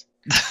bust.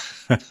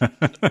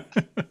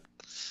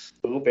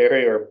 Boo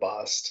barrier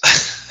bust.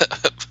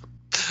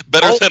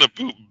 Better than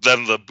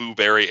the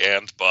Booberry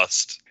and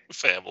Bust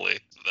family.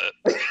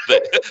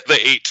 The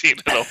 18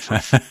 and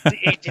over. The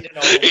 18 and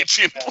over.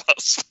 18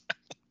 plus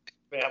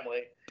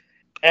family.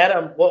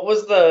 Adam, what were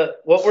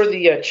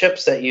the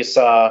chips that you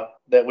saw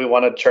that we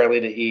wanted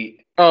Charlie to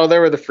eat? Oh, they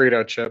were the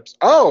Frito chips.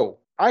 Oh,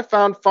 I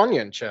found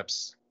Funyun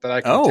chips that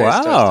I can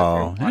taste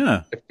wow.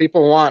 Yeah. If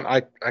people want,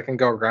 I can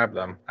go grab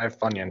them. I have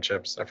Funyun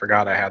chips. I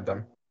forgot I had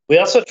them. We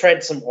also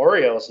tried some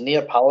Oreos,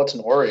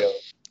 Neapolitan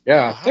Oreos.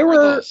 Yeah, they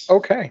were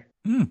okay.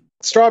 Hmm.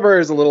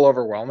 Strawberry is a little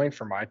overwhelming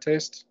for my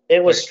taste.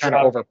 It was kind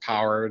of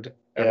overpowered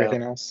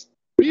everything else.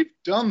 We've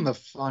done the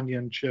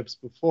Funyun chips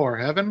before,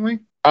 haven't we?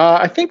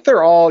 I think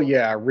they're all,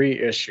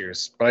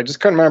 reissues, but I just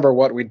couldn't remember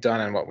what we'd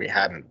done and what we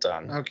hadn't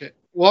done. Okay.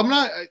 Well,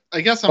 I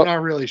guess I'm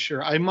not really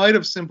sure. I might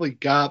have simply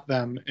got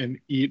them and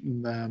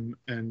eaten them,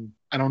 and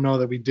I don't know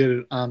that we did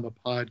it on the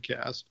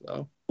podcast,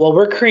 though. Well,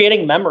 we're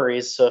creating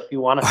memories, so if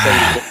you want to say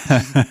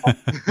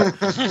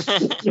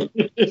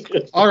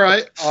All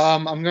right.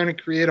 I'm going to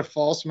create a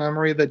false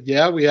memory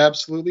that, we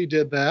absolutely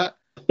did that.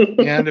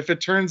 And if it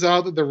turns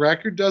out that the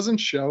record doesn't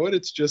show it,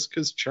 it's just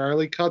because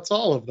Charlie cuts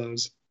all of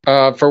those.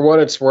 For what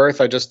it's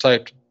worth, I just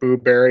typed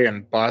Booberry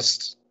and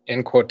Bust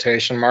in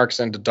quotation marks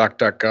into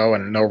DuckDuckGo,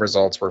 and no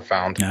results were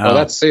found. Oh. Well,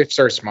 that's safe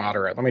search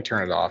moderate. Let me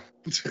turn it off.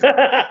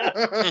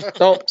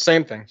 Nope,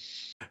 same thing.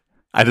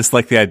 I just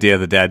like the idea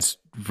the dad's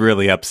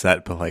really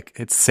upset, but like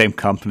it's the same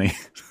company.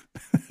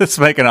 It's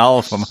making all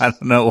of them. I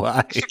don't know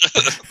why.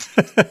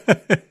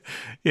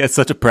 Yeah, it's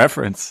such a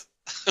preference.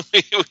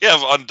 We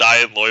have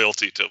undying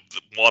loyalty to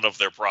one of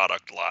their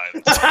product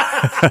lines.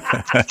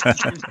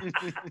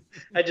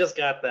 I just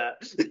got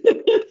that.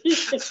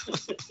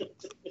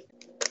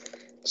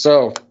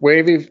 So,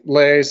 Wavy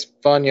Lay's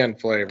Funyun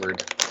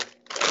flavored.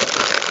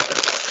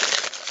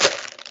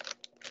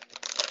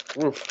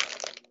 Oof.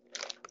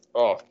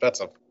 Oh,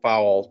 that's a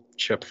foul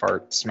chip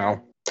fart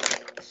smell.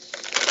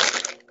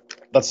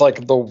 That's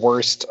like the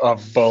worst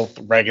of both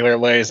regular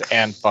Lay's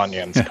and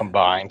Funyuns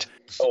combined.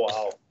 Oh,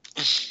 wow.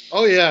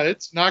 Oh yeah,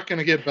 it's not going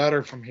to get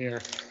better from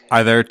here.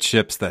 Are there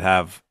chips that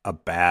have a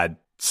bad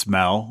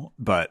smell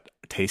but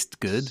taste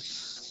good?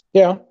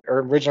 Yeah,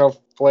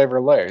 original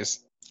flavor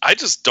Lay's. I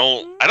just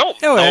don't. I don't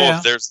Oh, know yeah.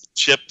 if there's a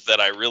chip that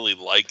I really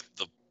like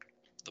the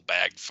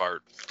bag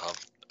fart of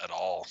at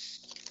all.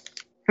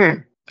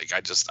 Like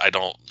I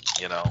don't.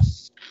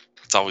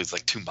 It's always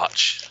like too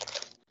much.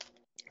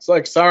 It's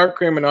like sour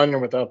cream and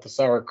onion without the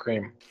sour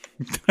cream.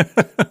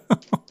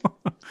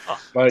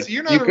 Like, So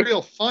you're not a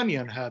real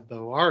Funyun head,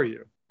 though, are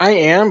you? I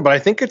am, but I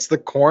think it's the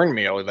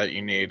cornmeal that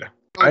you need.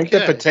 I think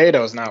the Okay.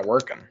 potato's not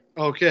working.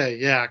 Okay,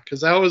 yeah,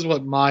 because that was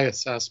what my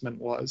assessment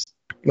was.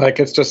 Like,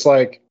 it's just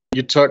like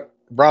you took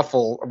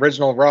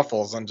original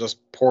Ruffles and just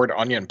poured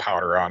onion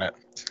powder on it.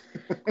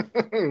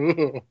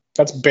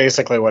 That's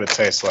basically what it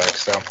tastes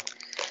like.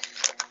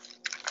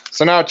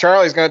 So now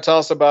Charlie's going to tell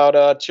us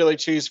about chili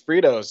cheese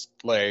Fritos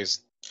Lay's.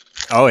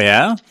 Oh,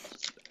 yeah?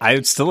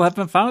 I still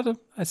haven't found them.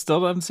 I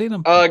still haven't seen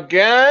them.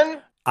 Again?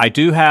 I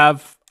do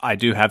have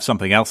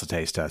something else to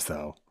taste test,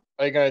 though.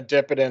 Are you going to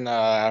dip it in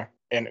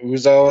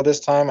Ouzo this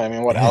time? I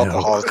mean, what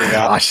alcohols do you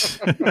got? Gosh.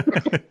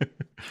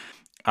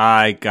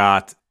 I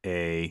got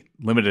a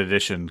limited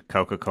edition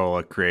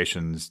Coca-Cola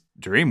Creations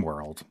Dream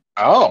World.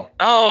 Oh.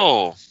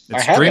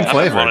 It's I dream haven't.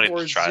 flavor. I wanted Or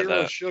to try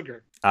zero that.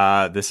 sugar.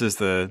 This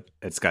is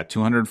it's got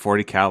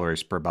 240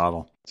 calories per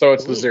bottle. So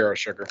it's the zero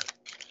sugar.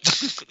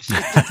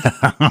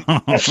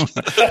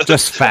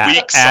 Just fat,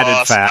 Weak added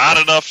sauce, fat.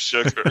 not enough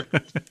sugar.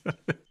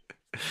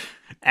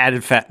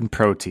 Added fat and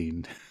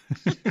protein.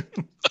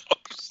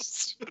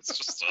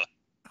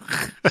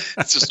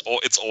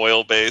 It's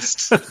oil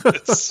based.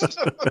 It's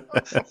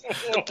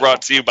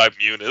brought to you by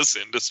Munis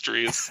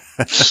Industries.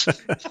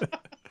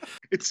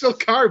 It's still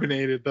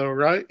carbonated, though,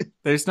 right?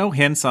 There's no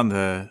hints on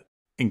the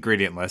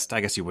ingredient list.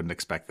 I guess you wouldn't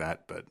expect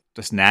that, but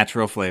just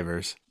natural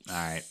flavors. All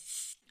right.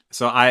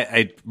 So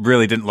I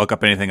really didn't look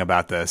up anything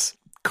about this.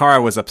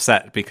 Cara was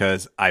upset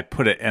because I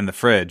put it in the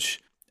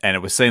fridge and it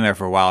was sitting there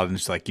for a while, and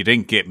she's like, "You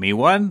didn't get me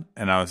one?"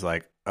 And I was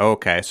like, oh,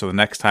 okay. So the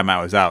next time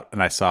I was out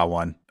and I saw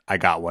one, I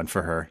got one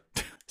for her.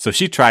 So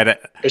she tried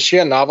it. Is she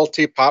a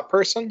novelty pop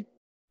person?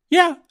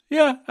 Yeah.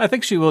 I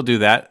think she will do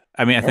that.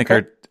 I mean, I think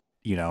Okay.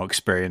 her,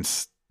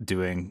 experience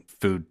doing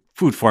food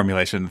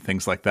formulation and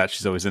things like that,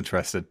 she's always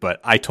interested. But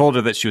I told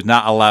her that she was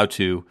not allowed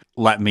to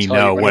let me Tell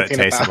know you what it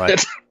anything tasted about like.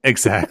 it.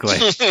 Exactly.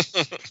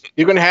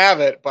 You can have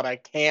it, but I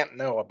can't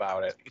know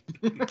about it.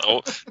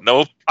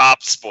 No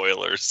pop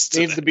spoilers. It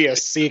needs to be a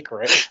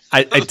secret.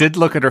 I did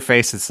look at her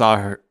face and saw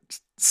her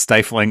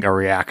stifling a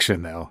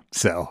reaction, though.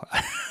 So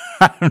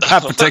I'm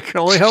not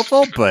particularly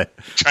hopeful, but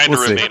Trying we'll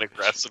to see. remain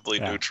aggressively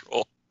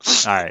neutral.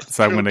 All right.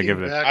 So I'm going to Choking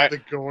give it back the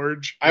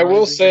gorge. I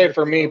will rising say, in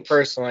for your me throat.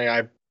 personally,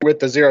 with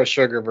the zero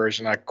sugar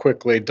version, I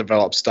quickly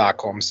developed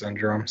Stockholm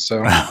syndrome.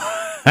 So,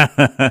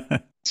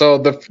 a. so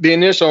the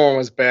initial one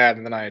was bad,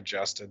 and then I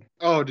adjusted.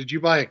 Oh, did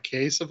you buy a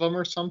case of them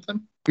or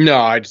something? No,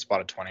 I just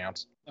bought a 20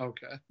 ounce.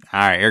 Okay. All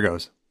right, here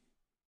goes.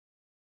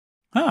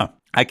 Oh,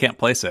 I can't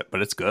place it,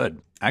 but it's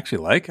good. I actually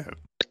like it.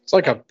 It's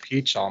like a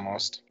peach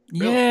almost.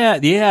 Really?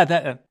 Yeah.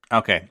 That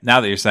okay. Now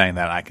that you're saying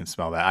that, I can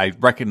smell that. I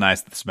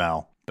recognize the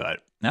smell, but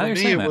now For you're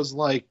me, saying it that. was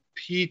like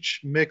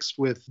peach mixed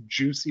with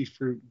juicy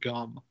fruit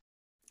gum.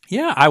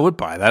 Yeah, I would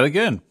buy that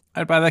again.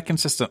 I'd buy that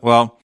consistent.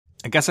 Well,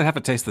 I guess I'd have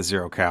to taste the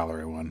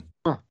 0-calorie one.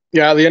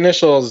 Yeah, the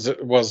initial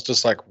was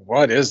just like,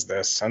 what is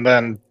this? And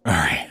then All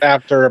right.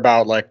 after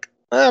about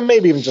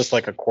maybe even just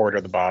like a quarter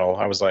of the bottle,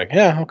 I was like,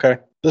 yeah, okay,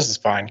 this is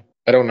fine.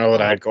 I don't know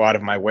that I'd go out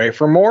of my way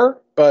for more,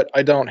 but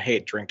I don't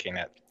hate drinking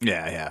it.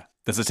 Yeah.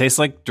 Does it taste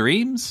like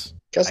dreams?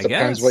 Guess I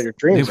depends guess. what your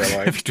dreams are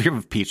like. If you dream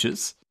of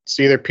peaches. It's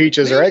either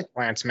peaches or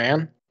eggplants,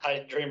 man.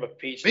 I dream of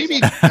peaches. Maybe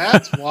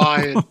that's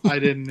why I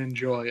didn't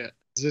enjoy it.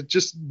 'Cause it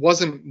just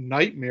wasn't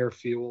nightmare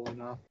fuel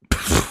enough.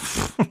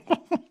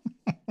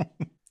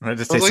 It just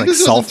I was tastes like, like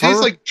this sulfur. doesn't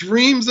taste like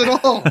dreams at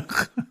all.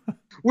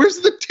 Where's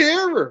the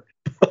terror?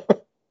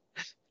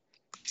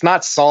 It's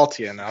not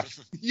salty enough.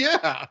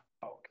 Yeah.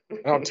 I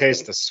don't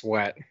taste the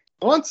sweat.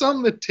 I want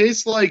something that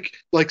tastes like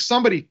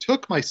somebody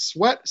took my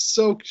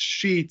sweat-soaked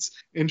sheets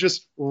and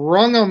just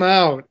wrung them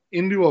out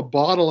into a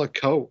bottle of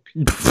Coke.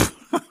 That's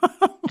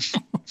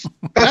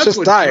just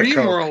what Diet Dream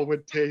Coke. World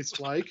would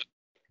taste like.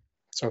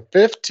 So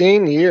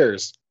 15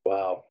 years.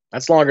 Wow.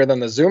 That's longer than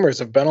the Zoomers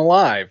have been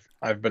alive,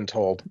 I've been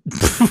told.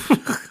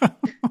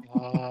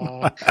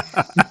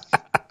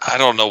 I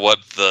don't know what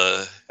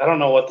the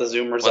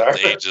Zoomers are.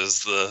 age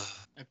is.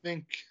 I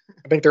think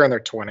I think they're in their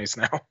 20s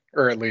now,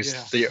 or at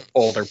least the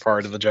older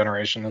part of the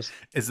generation is.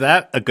 Is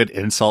that a good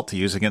insult to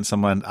use against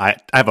someone? I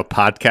have a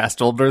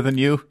podcast older than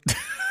you.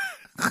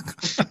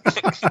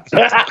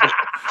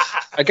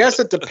 I guess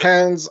it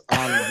depends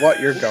on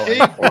what you're going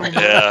for.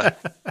 Yeah,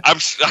 I'm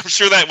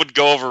sure that would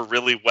go over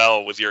really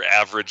well with your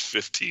average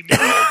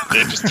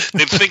 15-year-old.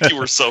 They'd think you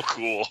were so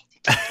cool.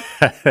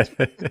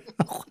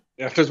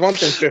 Yeah, if there's one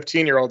thing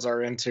 15-year-olds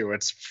are into,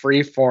 it's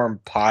free-form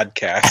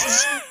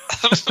podcasts.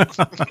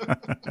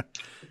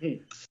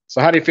 So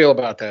how do you feel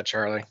about that,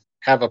 Charlie?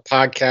 Have a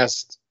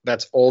podcast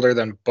that's older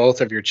than both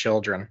of your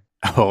children.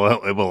 Oh,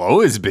 well, it will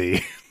always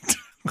be.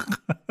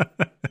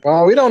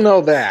 Well, we don't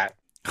know that.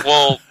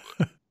 Well,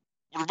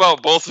 what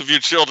about both of your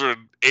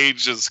children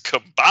ages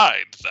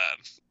combined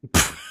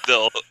then?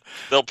 They'll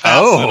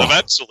pass it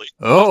eventually.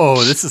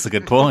 Oh, this is a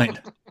good point.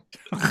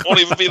 Won't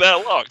even be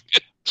that long.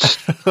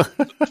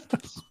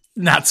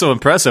 Not so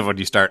impressive when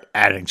you start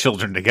adding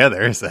children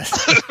together, is it?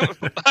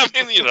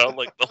 I mean,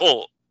 like the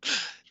whole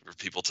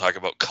people talk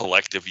about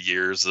collective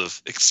years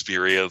of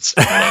experience.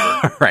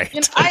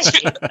 Right. I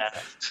hate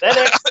that.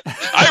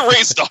 I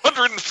raised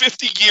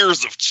 150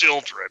 years of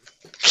children.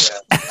 Yeah.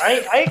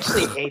 I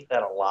actually hate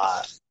that a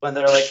lot when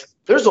they're like,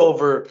 there's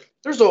over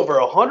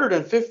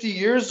 150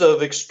 years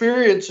of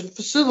experience and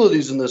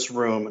facilities in this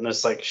room, and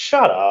it's like,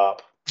 shut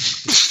up.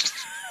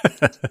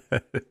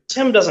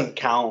 Tim doesn't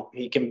count.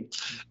 He can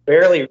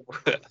barely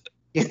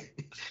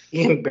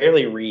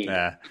read.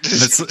 Yeah.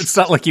 It's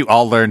not like you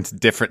all learned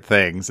different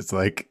things. It's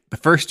like the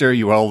first year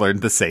you all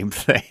learned the same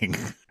thing.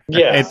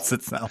 Yeah.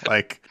 It's not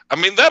like, I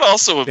mean, that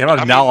also the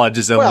amount of knowledge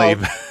is only.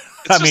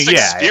 It's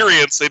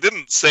experience. Yeah. They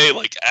didn't say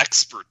like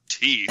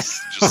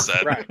expertise. Just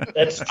said Right.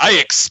 I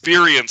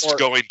experienced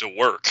going to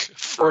work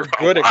for or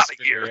good a lot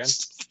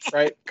experience. of years.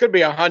 Right? Could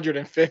be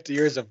 150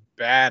 years of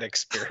bad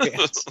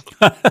experience.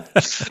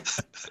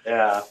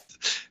 Yeah.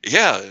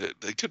 Yeah,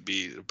 it could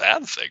be a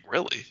bad thing,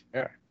 really.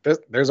 Yeah.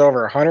 There's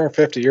over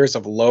 150 years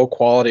of low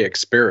quality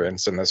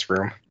experience in this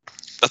room.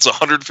 That's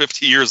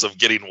 150 years of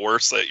getting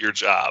worse at your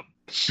job.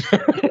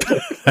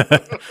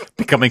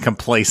 Becoming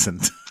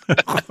complacent.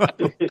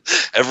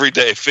 Every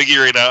day,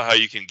 figuring out how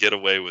you can get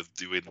away with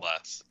doing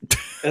less.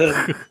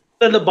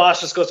 Then the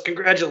boss just goes,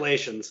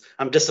 congratulations,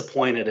 I'm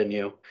disappointed in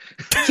you.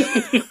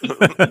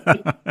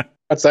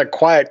 That's that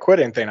quiet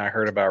quitting thing I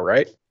heard about,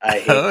 right? I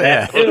hate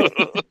that too.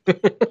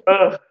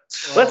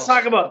 Let's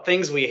talk about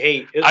things we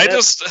hate. Well,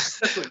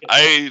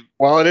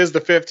 it is the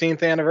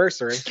 15th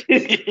anniversary.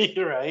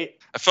 You're right.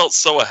 I felt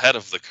so ahead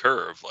of the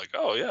curve. Like,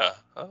 oh yeah,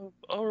 I've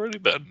already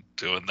been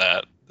doing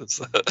that.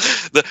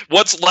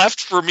 What's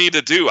left for me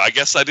to do? I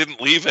guess I didn't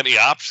leave any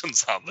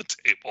options on the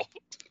table.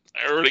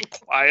 I already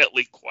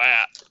quietly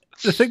quat.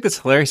 The thing that's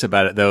hilarious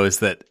about it, though, is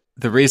that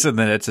the reason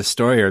that it's a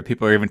story or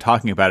people are even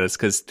talking about it is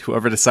because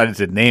whoever decided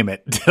to name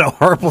it did a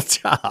horrible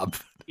job.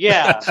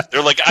 Yeah.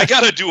 They're like, I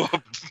got to do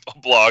a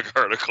blog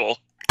article.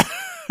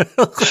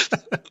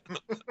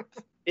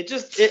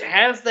 It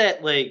has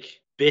that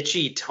like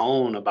bitchy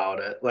tone about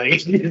it.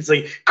 Like it's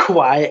like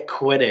quiet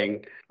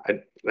quitting. I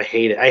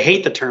hate it. I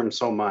hate the term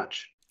so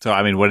much. So,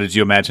 I mean, what did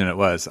you imagine it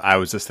was? I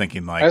was just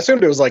thinking like... I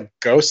assumed it was like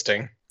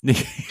ghosting.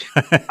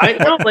 I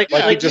know, like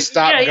you just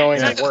stopped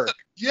going to work.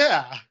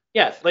 Yeah.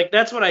 Yeah, like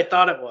that's what I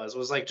thought it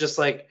was like just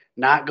like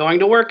not going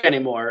to work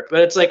anymore. But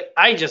it's like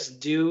I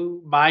just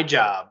do my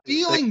job.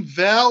 Feeling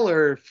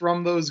valor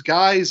from those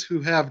guys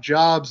who have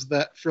jobs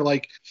that for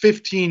like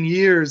 15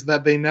 years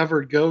that they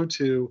never go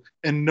to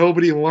and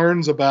nobody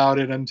learns about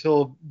it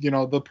until,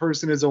 the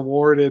person is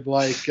awarded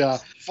like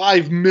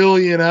 5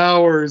 million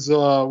hours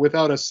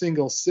without a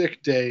single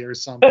sick day or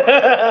something.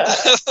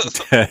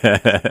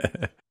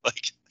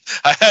 Like,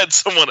 I had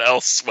someone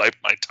else swipe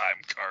my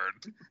time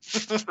card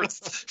for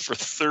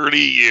 30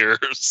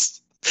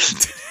 years.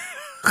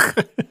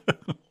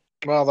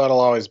 Well, that'll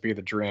always be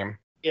the dream.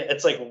 Yeah,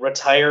 it's like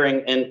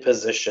retiring in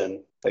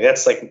position.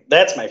 That's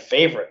my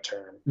favorite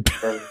term.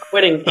 Or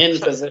quitting in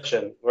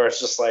position, where it's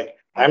just like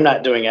I'm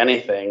not doing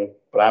anything,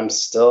 but I'm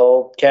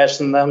still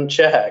cashing them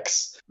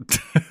checks.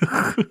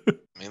 I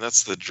mean,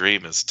 that's the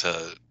dream, is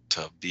to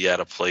be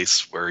at a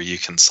place where you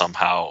can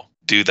somehow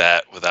do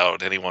that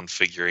without anyone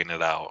figuring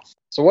it out.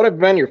 So what have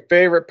been your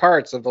favorite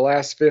parts of the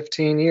last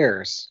 15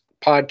 years,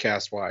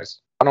 podcast-wise?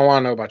 I don't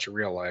want to know about your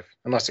real life,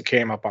 unless it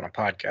came up on a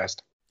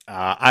podcast.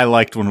 I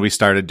liked when we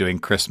started doing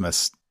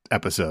Christmas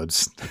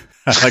episodes.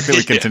 I like that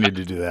we continued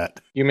to do that.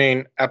 You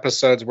mean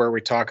episodes where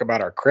we talk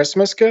about our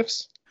Christmas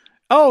gifts?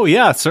 Oh,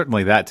 yeah,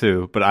 certainly that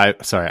too. But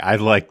I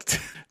liked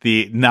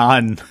the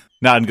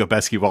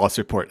non-Gobeski Wallace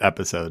Report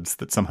episodes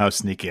that somehow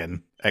sneak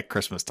in at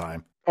Christmas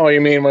time. Oh,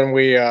 you mean when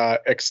we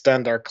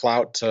extend our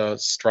clout to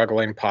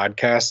struggling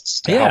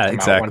podcasts to help them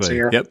out once a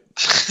year? Yep.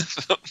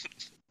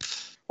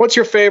 What's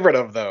your favorite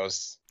of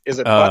those? Is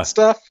it butt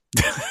stuff?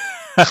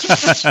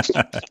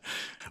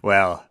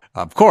 Well,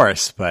 of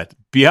course, but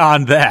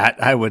beyond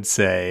that, I would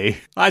say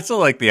I still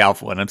like the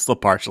Alf one. I'm still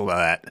partial to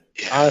that.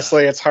 Yeah.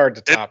 Honestly, it's hard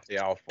to top the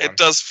Alf one. It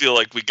does feel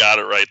like we got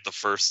it right the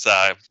first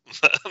time.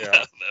 Yeah.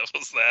 that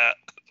was that.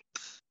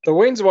 The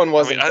Wings one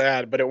wasn't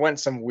bad, but it went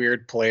some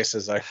weird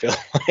places, I feel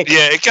like.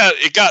 Yeah,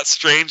 it got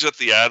strange at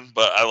the end,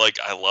 but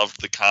I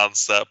loved the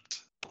concept.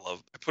 I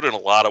put in a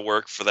lot of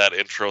work for that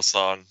intro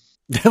song.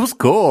 That was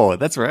cool.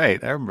 That's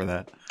right. I remember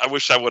that. I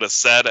wish I would have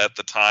said at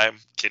the time,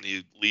 can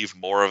you leave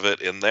more of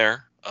it in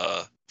there?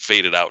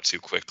 Faded out too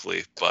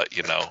quickly, but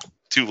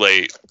too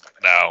late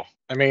now.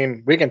 I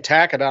mean, we can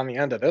tack it on the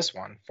end of this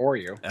one for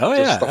you. Oh,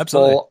 just the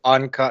absolutely. Full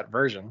uncut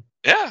version.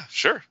 Yeah,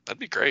 sure. That'd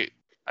be great.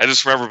 I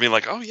just remember being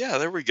like, oh yeah,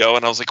 there we go.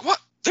 And I was like, what?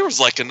 There was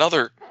like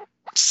another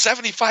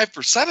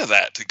 75% of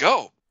that to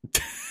go.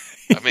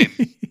 I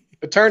mean,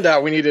 It turned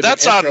out we needed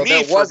That's an on intro me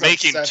that for wasn't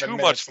making 7 too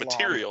minutes much long.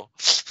 material.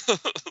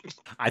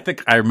 I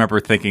think I remember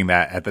thinking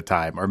that at the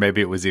time, or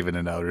maybe it was even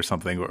a note or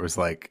something where it was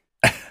like,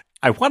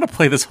 I want to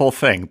play this whole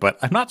thing, but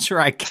I'm not sure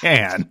I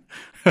can.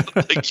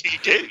 Like,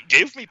 you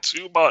gave me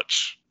too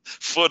much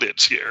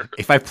footage here.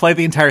 If I play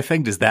the entire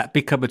thing, does that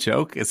become a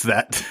joke? Is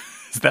that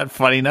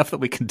funny enough that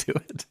we can do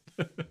it?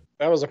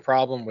 That was a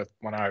problem with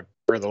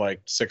for the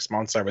like 6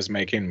 months I was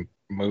making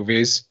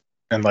movies.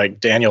 And like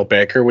Daniel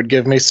Baker would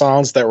give me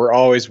songs that were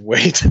always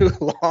way too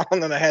long,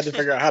 and I had to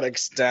figure out how to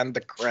extend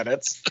the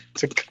credits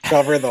to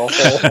cover the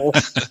whole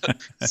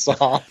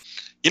song.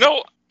 You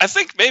know, I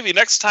think maybe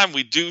next time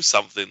we do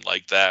something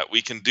like that,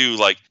 we can do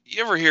like,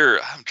 you ever hear,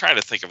 I'm trying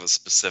to think of a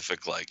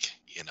specific, like,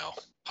 you know,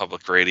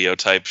 public radio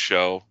type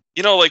show.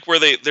 You know, like where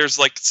there's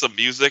like some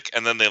music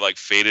and then they like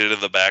fade it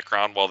in the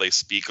background while they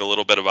speak a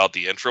little bit about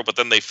the intro, but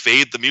then they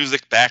fade the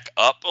music back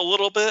up a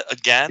little bit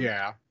again.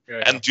 Yeah.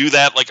 And do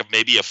that like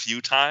maybe a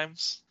few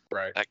times.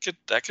 Right.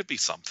 That could be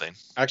something.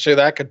 Actually,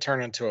 that could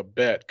turn into a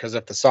bit, because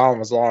if the song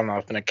was long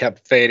enough and it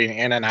kept fading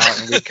in and out,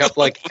 and we kept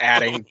like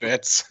adding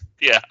bits.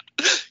 Yeah,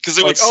 because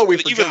it Like, would. we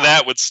Even forgot.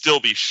 that would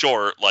still be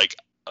short, like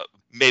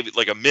maybe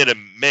like a minute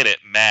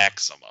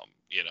maximum.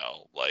 You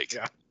know, like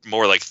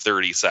more like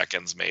 30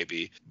 seconds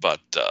maybe. But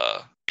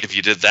if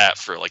you did that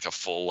for like a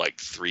full like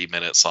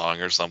 3-minute song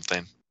or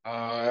something.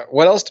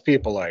 What else do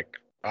people like?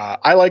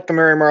 I like the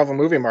Merry Marvel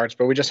Movie March,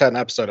 but we just had an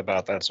episode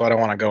about that, so I don't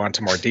want to go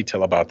into more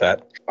detail about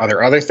that. Are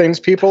there other things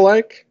people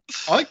like?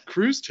 I like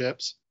cruise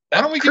tips.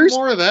 Why don't we Cruise- get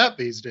more of that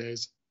these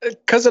days?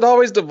 Because it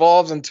always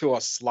devolves into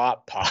a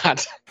slot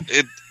pot.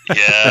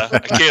 Yeah, I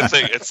can't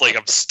think. It's like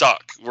I'm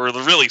stuck. We're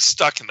really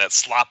stuck in that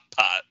slop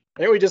pot.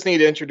 Maybe we just need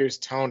to introduce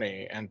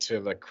Tony into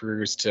the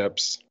cruise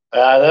tips.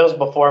 That was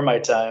before my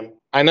time.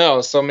 I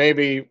know, so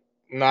maybe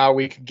now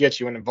we could get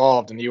you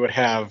involved and you would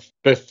have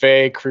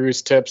buffet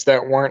cruise tips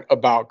that weren't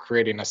about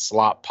creating a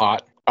slop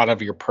pot out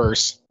of your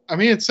purse. I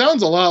mean, it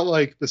sounds a lot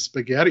like the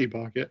spaghetti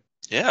bucket.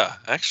 Yeah,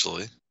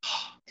 actually.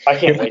 I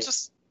can't I wait.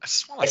 just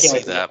want I to can't see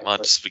wait to that get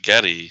much that.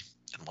 spaghetti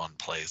in one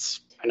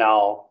place. I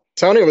know.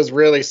 Tony was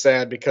really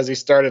sad because he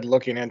started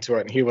looking into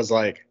it and he was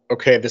like,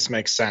 okay, this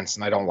makes sense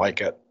and I don't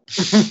like it.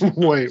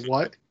 Wait,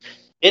 what?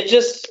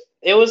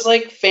 It was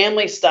like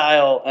family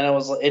style, and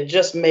it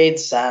just made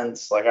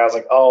sense. Like I was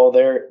like, oh,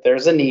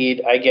 there's a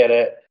need. I get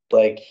it.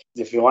 Like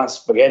if you want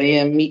spaghetti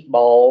and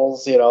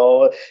meatballs, you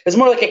know, it's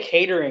more like a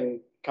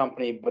catering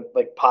company, but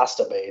like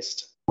pasta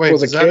based. Wait,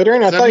 Was it does that-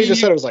 catering? I does that thought you mean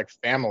just said it was like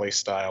family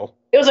style.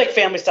 It was like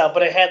family style,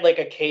 but it had like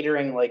a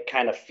catering like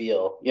kind of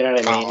feel. You know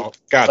what I mean? Oh,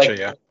 gotcha, Like,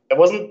 yeah. It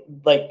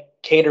wasn't like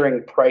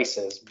catering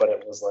prices, but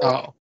it was like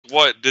Oh,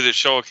 What did it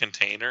show? A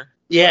container?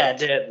 yeah, it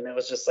did, and it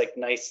was just like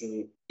nice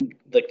and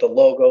like the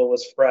logo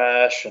was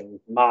fresh and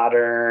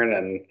modern,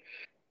 and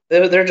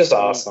they're just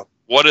awesome.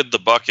 What did the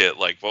bucket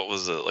like? What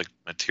was it like?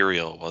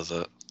 Material was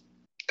it?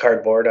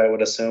 Cardboard, I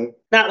would assume,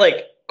 not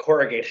like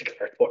corrugated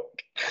cardboard.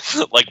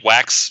 Like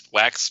wax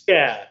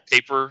Yeah,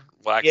 paper,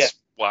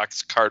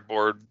 wax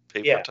cardboard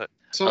paper Yeah. type.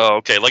 so Oh,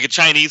 okay, like a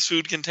Chinese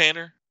food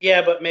container.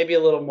 yeah, but maybe a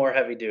little more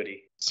heavy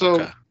duty. so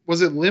okay.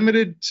 was it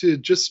limited to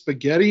just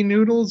spaghetti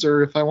noodles,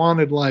 or if I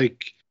wanted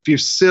like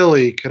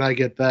fusilli, could I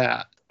get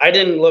that? I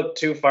didn't look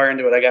too far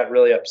into it. I got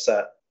really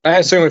upset. I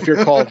assume if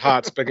you're called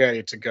hot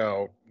spaghetti to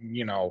go,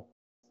 you know,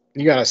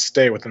 you got to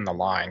stay within the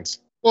lines.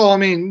 Well, I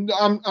mean,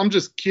 I'm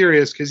just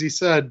curious because he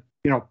said,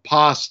 you know,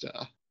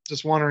 pasta.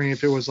 Just wondering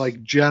if it was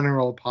like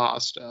general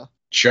pasta.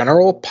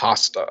 General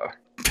pasta.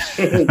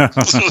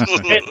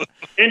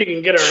 And you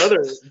can get our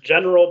other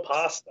general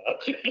pasta.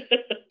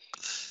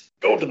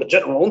 Go to the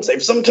general and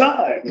save some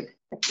time.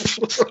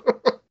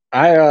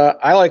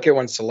 I like it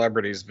when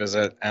celebrities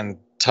visit and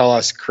tell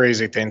us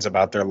crazy things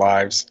about their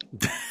lives.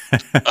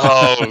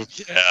 Oh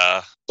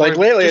yeah. Like Or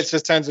lately, just- it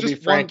just tends to be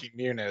just one- Frankie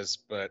Muniz,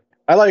 but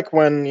I like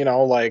when, you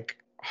know, like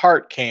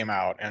Hart came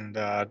out and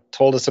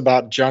told us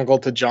about Jungle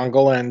to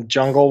Jungle and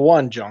Jungle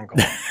One Jungle,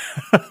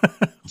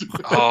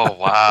 Oh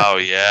wow,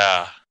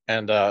 yeah.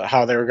 and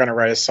how they were going to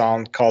write a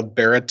song called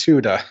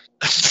Barracuda.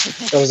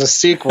 It was a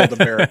sequel to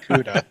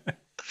Barracuda.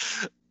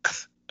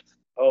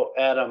 Oh,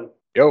 Adam.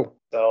 Yo,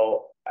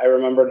 So I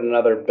remembered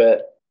another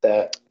bit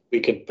that we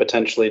could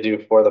potentially do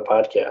for the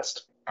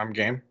podcast. I'm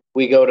game.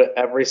 We go to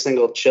every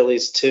single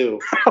Chili's too.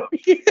 Oh,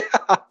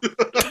 yeah.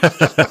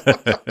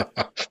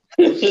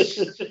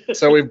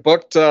 So we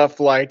booked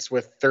flights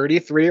with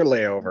 33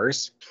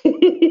 layovers,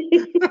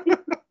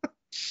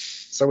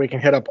 so we can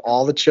hit up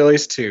all the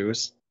Chili's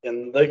twos.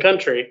 In the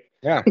country.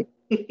 Yeah.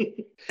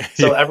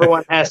 So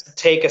everyone has to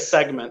take a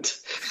segment.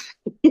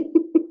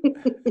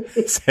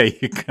 So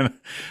you're gonna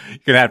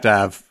have to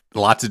have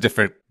lots of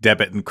different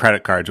debit and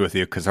credit cards with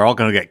you because they're all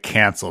going to get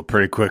canceled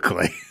pretty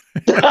quickly.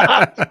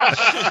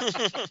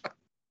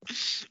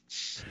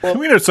 Well,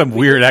 We know some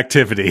weird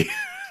activity.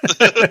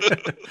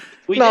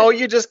 No,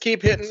 you just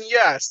keep hitting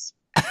yes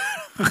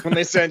when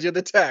they send you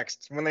the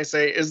text. When they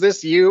say, "Is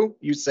this you?"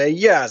 You say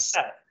yes.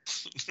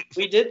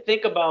 We did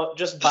think about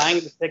just buying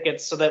the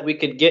tickets so that we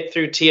could get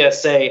through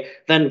TSA,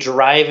 then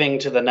driving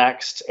to the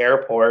next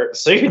airport.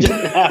 So you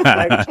didn't have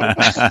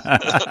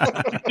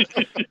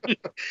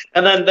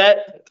And then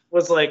that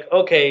was like,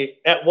 okay,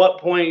 at what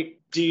point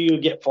do you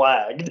get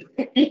flagged?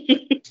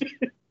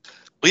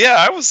 Well, yeah,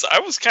 I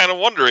was kind of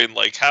wondering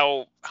like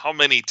how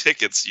many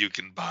tickets you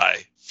can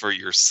buy for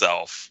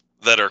yourself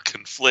that are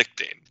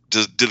conflicting.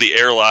 Do the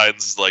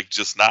airlines like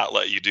just not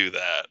let you do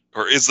that,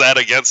 or is that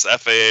against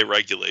FAA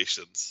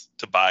regulations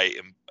to buy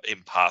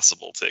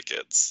impossible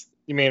tickets?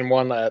 You mean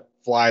one that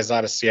flies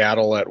out of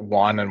Seattle at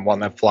 1 and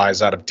one that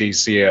flies out of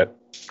DC at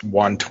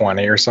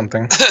 1:20 or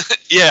something?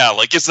 Yeah,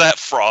 like is that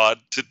fraud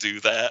to do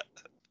that?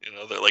 You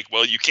know, they're like,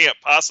 well, you can't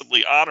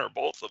possibly honor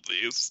both of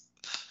these,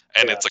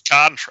 and it's a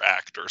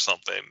contract or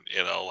something.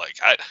 You know, like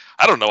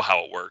I don't know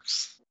how it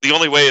works. The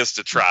only way is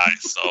to try.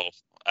 So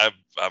I'm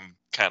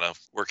kind of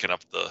working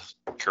up the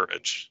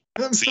courage,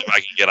 see if I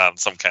can get on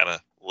some kind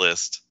of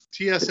list.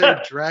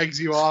 TSA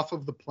drags you off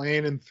of the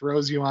plane and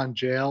throws you on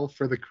jail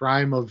for the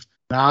crime of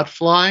not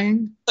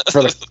flying.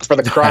 For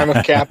the crime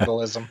of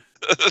capitalism.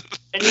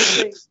 And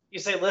you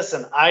say,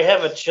 listen, I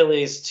have a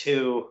Chili's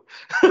too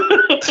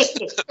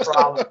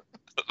problem.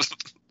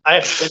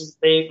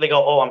 They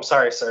go, oh, I'm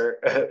sorry,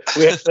 sir.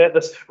 We have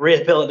this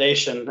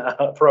rehabilitation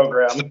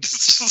program.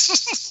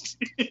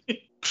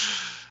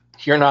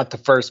 You're not the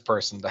first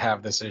person to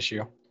have this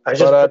issue. I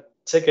just bought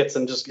tickets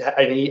and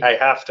I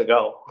have to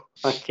go.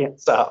 I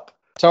can't stop.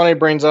 Tony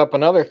brings up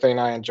another thing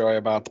I enjoy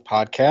about the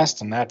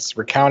podcast, and that's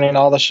recounting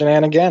all the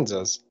shenanigans.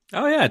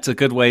 Oh, yeah, it's a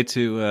good way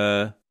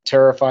to...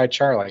 Terrify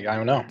Charlie, I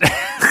don't know.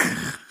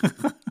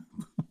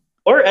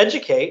 Or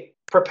educate,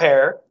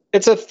 prepare.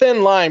 It's a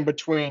thin line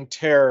between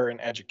terror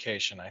and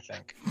education, I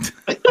think.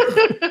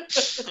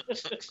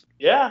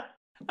 Yeah.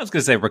 I was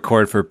going to say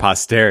record for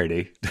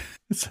posterity,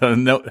 so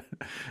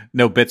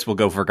no bits will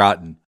go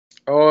forgotten.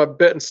 Oh, a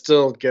bit and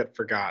still get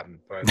forgotten,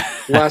 but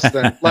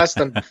less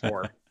than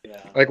before.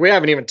 Yeah. Like, we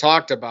haven't even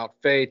talked about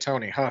Faye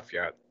Tony Huff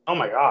yet. Oh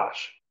my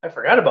gosh. I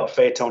forgot about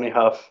Faye Tony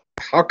Huff.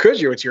 How could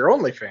you? It's your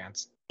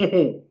OnlyFans.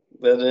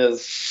 That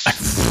is.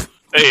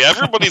 Hey,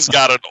 everybody's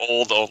got an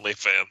old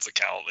OnlyFans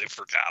account they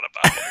forgot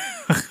about.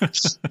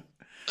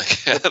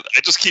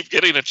 I just keep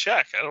getting a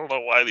check. I don't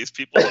know why these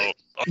people don't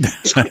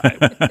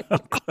subscribe.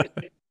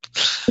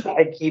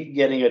 I keep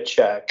getting a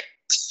check.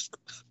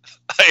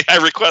 I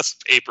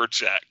request paper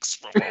checks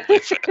from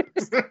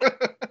OnlyFans.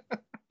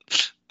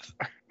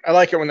 I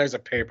like it when there's a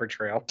paper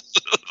trail.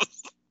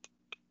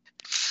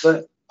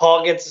 But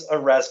Paul gets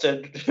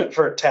arrested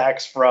for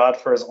tax fraud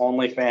for his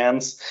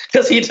OnlyFans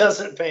because he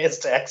doesn't pay his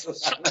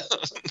taxes on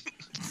it.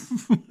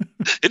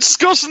 It just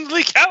goes into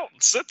the account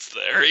and sits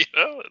there, you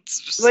know.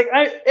 It's just like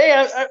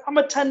I'm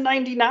a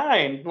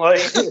 1099. Like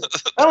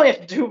I only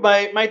have to do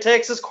my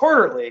taxes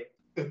quarterly,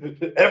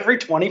 every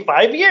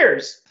 25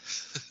 years.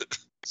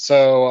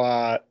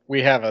 So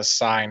we have a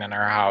sign in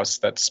our house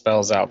that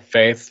spells out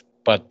faith,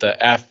 but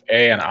the F,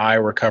 A, and I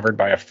were covered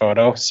by a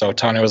photo. So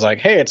Tony was like,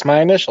 "Hey, it's my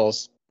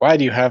initials. Why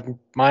do you have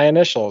my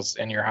initials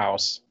in your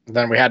house?" And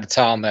then we had to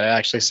tell him that it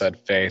actually said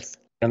Faith.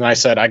 And then I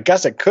said, I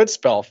guess it could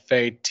spell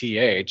Faye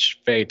TH,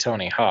 Faye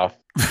Tony Huff.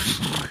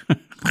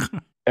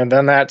 And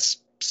then that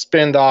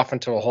spinned off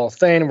into a whole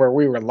thing where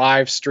we were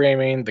live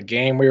streaming the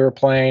game we were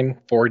playing,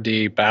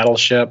 4D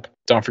Battleship.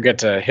 Don't forget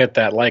to hit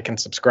that like and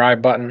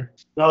subscribe button.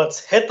 No, it's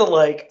hit the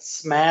like,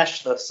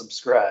 smash the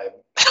subscribe.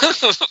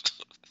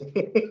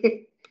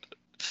 And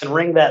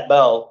ring that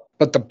bell.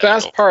 But the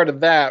best part of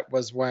that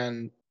was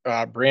when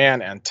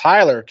Brianne and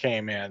Tyler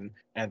came in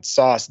and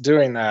saw us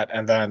doing that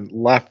and then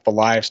left the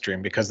live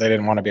stream because they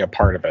didn't want to be a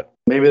part of it.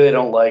 Maybe they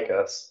don't like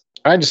us.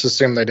 I just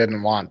assumed they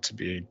didn't want to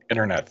be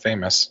internet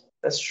famous.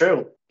 That's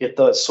true. Get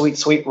the sweet,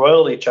 sweet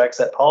royalty checks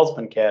that Paul's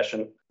been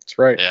cashing. That's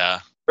right.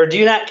 Yeah. Or do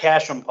you not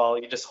cash them,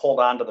 Paul? You just hold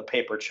on to the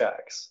paper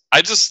checks.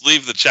 I just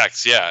leave the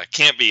checks. Yeah. It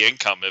can't be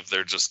income if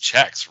they're just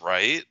checks,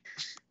 right?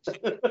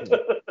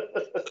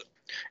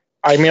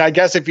 I mean, I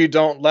guess if you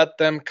don't let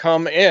them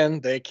come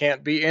in, they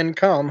can't be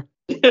income.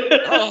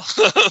 Oh.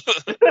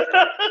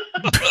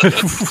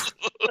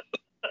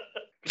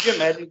 Could you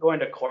imagine going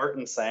to court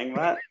and saying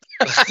that?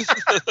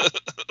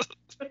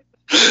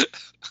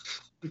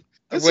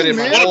 I would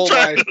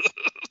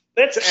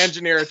have to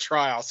engineer a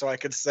trial so I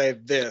could say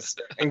this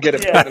and get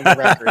it put in the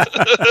record.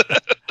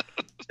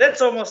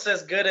 That's almost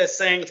as good as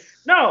saying,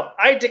 no,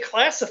 I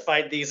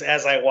declassified these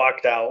as I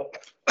walked out.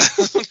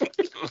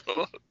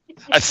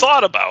 I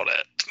thought about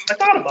it. So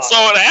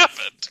it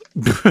happened.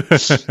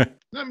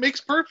 That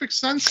makes perfect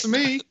sense to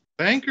me.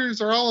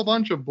 Bankers are all a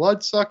bunch of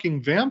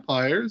blood-sucking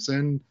vampires,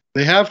 and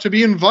they have to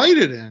be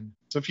invited in.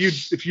 So if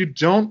you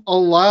don't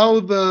allow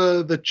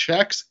the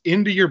checks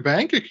into your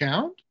bank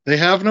account, they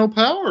have no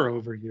power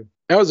over you.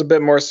 That was a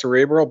bit more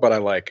cerebral, but I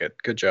like it.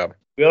 Good job.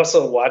 We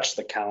also watched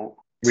the count.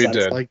 We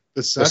did. Like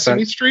the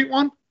Sesame Street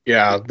one?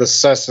 Yeah, the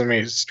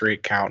Sesame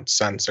Street count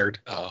censored.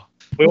 Oh.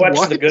 We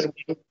watched the good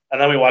one,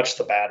 and then we watched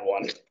the bad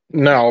one.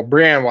 No,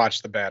 Brianne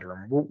watched the bad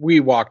room. We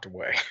walked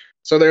away.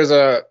 So there's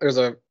a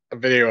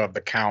video of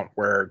the count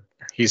where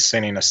he's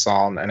singing a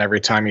psalm, and every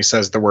time he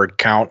says the word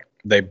count,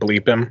 they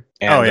bleep him.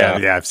 And,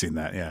 yeah, I've seen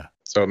that. Yeah.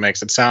 So it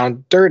makes it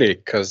sound dirty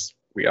because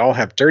we all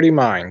have dirty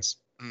minds.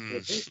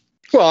 Mm.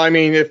 Well, I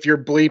mean, if you're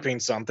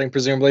bleeping something,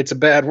 presumably it's a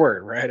bad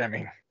word, right? I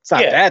mean, it's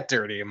not Yeah. that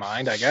dirty a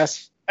mind, I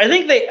guess. I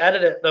think they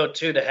edited it though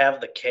too to have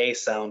the K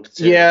sound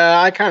too. Yeah,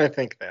 I kind of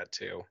think that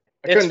too.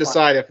 I It's couldn't fine.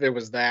 decide if it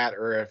was that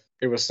or if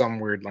it was some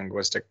weird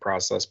linguistic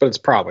process, but it's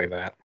probably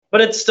that.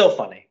 But it's still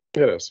funny.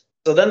 It is.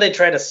 So then they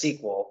tried a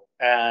sequel,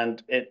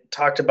 and it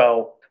talked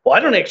about. Well, I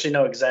don't actually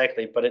know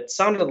exactly, but it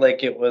sounded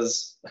like it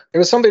was. It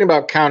was something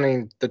about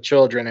counting the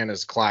children in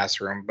his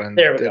classroom, but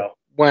There we it go.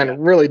 went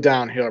really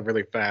downhill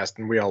really fast,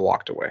 and we all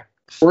walked away.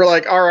 We're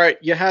like, all right,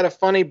 you had a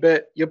funny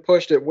bit, you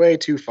pushed it way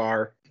too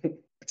far.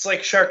 It's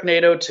like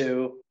Sharknado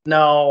 2.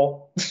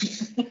 No,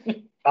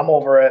 I'm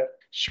over it.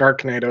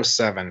 Sharknado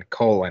 7,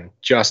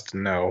 just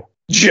no.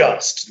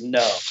 Just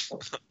no.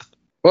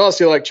 What else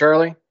do you like,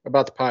 Charlie,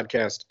 about the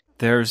podcast?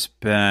 There's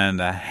been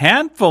a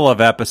handful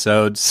of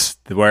episodes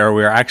where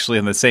we're actually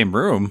in the same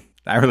room.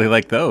 I really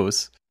like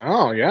those.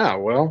 Oh, yeah,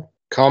 well,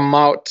 come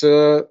out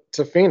to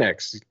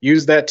Phoenix.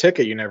 Use that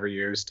ticket you never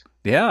used.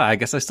 Yeah, I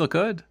guess I still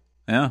could.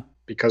 Yeah.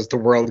 Because the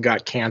world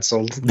got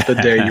canceled the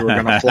day you were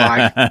going to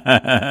fly.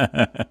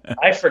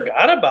 I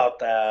forgot about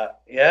that.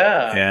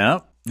 Yeah. Yeah.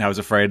 I was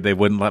afraid they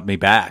wouldn't let me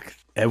back.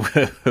 It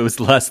was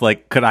less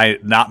like, could I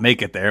not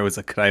make it there? It was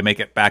like, could I make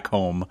it back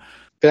home?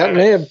 That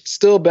may have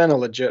still been a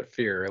legit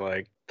fear.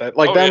 Like that,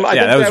 Oh, them, yeah. I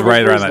Yeah, think that was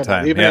right around that reasonable,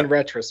 time. even Yeah. in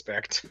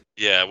retrospect.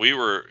 Yeah, we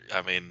were.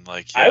 I mean,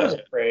 like, I yeah, was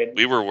afraid.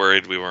 we were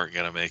worried we weren't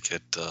gonna make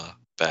it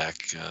back.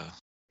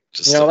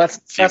 Just You know, a that's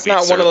few not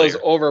weeks one of those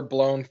earlier.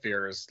 overblown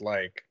fears.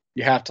 Like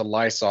you have to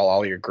Lysol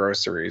all your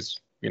groceries.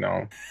 You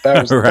know,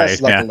 that was Right,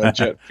 that's like yeah. a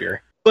legit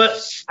fear. But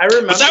I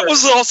remember But that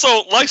was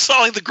also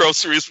Lysoling the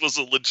groceries was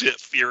a legit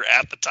fear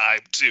at the time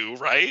too,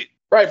 right?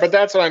 Right, but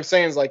that's what I'm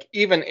saying is like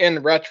even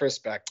in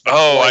retrospect, the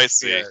Oh, blood I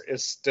see. fear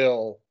is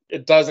still.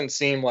 It doesn't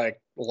seem like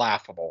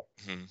laughable.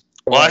 Mhm.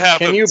 Well, I Like, can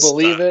haven't you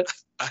believe stopped- it?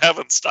 I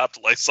haven't stopped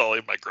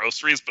Lysoling my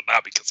groceries, but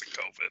not because of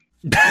COVID.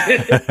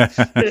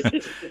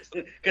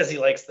 because he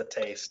likes the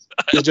taste.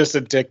 You're just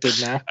addicted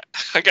now.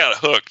 I got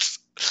hooked,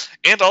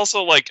 and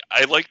also like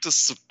I like to,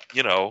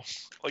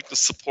 like to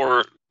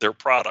support their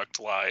product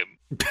line.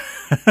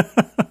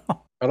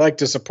 I like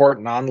to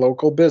support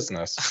non-local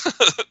business.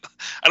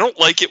 I don't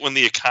like it when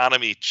the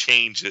economy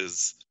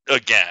changes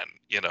again.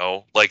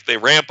 Like they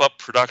ramp up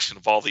production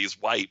of all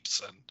these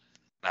wipes, and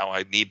now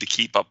I need to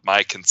keep up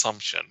my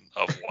consumption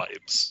of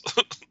wipes.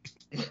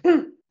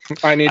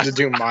 I need to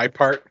do my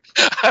part.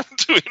 I'm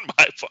doing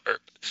my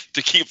part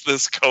to keep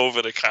this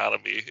COVID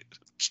economy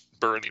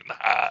burning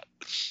hot.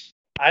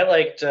 I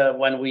liked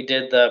when we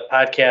did the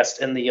podcast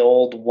in the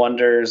old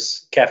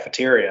Wonders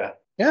cafeteria.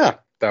 Yeah,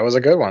 that was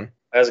a good one.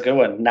 That was a good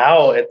one.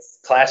 Now it's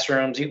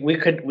classrooms. We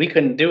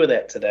couldn't do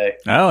that today.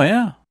 Oh,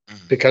 yeah.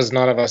 Because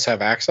none of us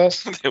have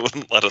access. They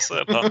wouldn't let us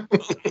in. Huh?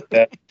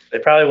 They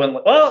probably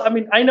wouldn't. Well, I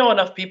mean, I know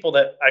enough people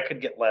that I could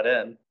get let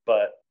in,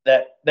 but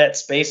that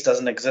space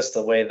doesn't exist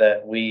the way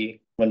that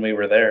when we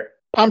were there.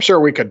 I'm sure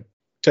we could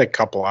take a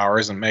couple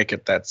hours and make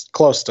it that's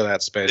close to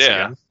that space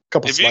Yeah. again. A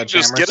couple If you can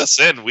just sledgehammers. get us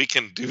in, we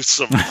can do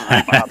some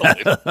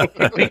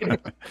remodeling.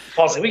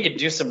 Paul said we could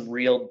do some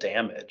real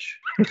damage.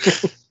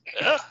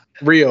 Yeah.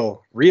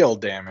 real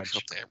damage.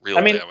 Real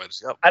I mean- damage.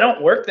 Yep. I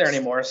don't work there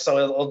anymore, so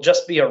it'll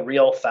just be a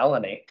real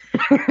felony.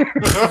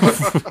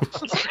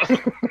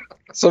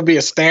 So it'd be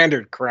a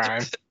standard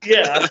crime,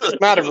 Yeah.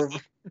 not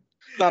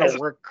a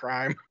work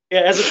crime.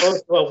 Yeah, as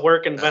opposed to a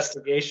work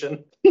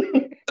investigation.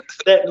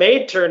 That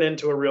may turn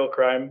into a real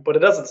crime, but it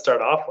doesn't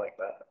start off like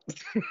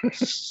that.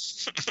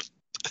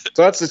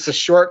 So it's a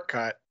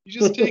shortcut.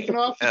 You're just taking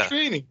off the Yeah.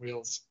 training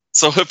wheels.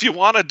 So if you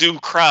want to do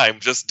crime,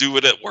 just do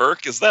it at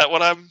work. Is that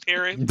what I'm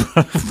hearing?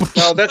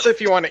 No, that's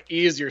if you want to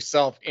ease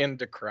yourself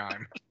into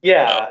crime.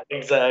 Yeah,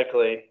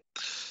 exactly.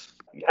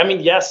 I mean,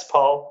 yes,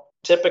 Paul,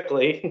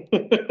 typically.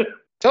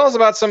 Tell us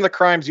about some of the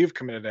crimes you've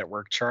committed at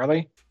work,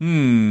 Charlie.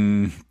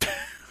 On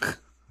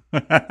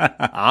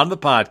the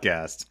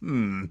podcast.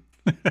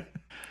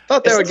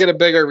 Thought that Is would this- get a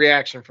bigger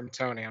reaction from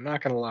Tony. I'm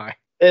not gonna lie.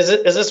 Is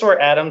this where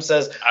Adam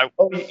says, I-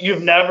 "Oh,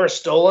 you've never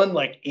stolen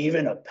like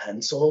even a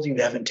pencil you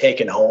haven't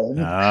taken home"?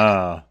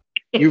 Oh.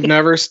 You've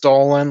never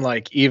stolen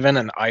like even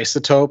an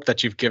isotope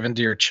that you've given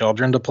to your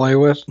children to play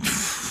with.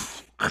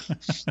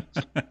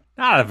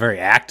 Not a very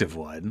active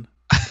one.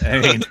 I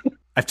mean,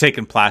 I've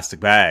taken plastic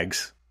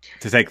bags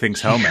to take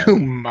things home You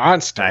in.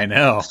 monster. I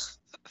know.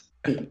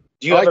 Do I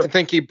you like ever to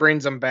think he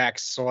brings them back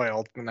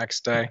soiled the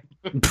next day.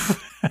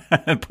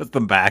 And put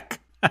them back.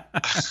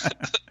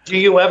 do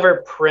you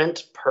ever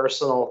print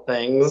personal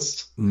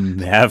things?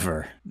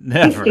 Never.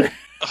 Never.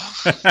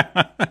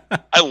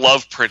 I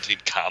love printing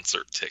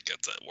concert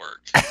tickets at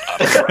work.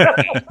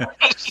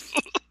 Honestly.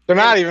 They're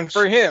not even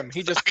for him.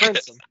 He just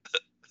prints them.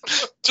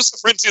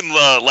 Just printing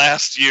the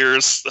last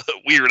year's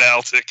Weird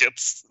Al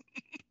tickets.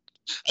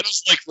 I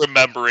just like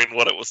remembering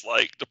what it was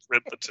like to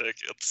print the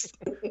tickets.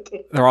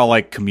 They're all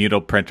like communal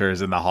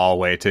printers in the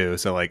hallway too.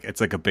 So like it's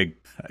like a big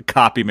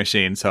copy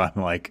machine. So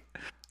I'm like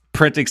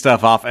printing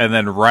stuff off and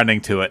then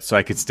running to it so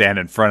I could stand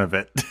in front of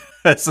it.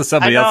 So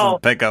somebody else will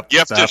pick up You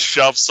have stuff. to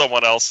shove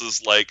someone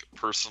else's like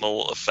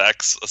personal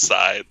effects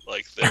aside,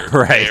 like their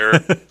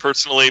Right.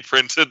 personally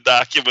printed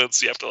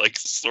documents. You have to like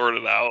sort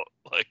it out.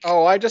 Like,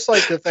 Oh, I just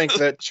like to think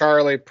that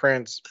Charlie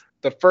prints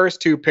the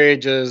first 2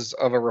 pages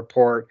of a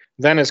report,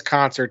 then his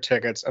concert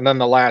tickets, and then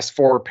the last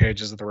 4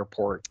 pages of the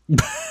report.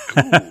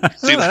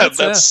 see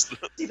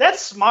that's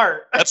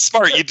smart. That's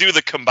smart. You do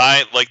the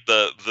combined, like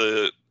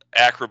the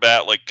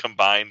Acrobat like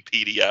combined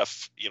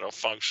PDF,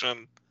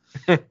 function,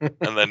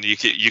 and then you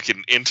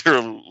can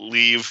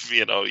interleave,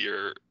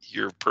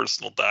 your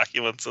personal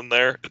documents in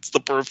there. It's the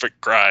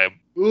perfect crime.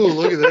 Ooh,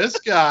 look at this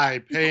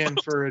guy paying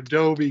for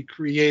Adobe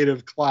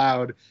Creative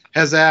Cloud,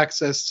 has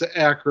access to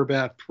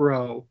Acrobat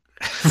Pro.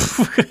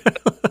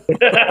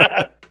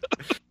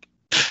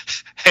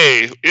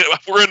 Hey,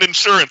 we're an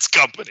insurance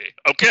company,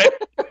 okay?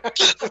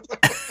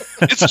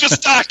 It's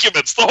just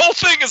documents. The whole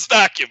thing is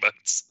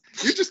documents.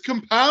 You're just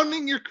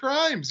compounding your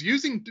crimes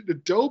using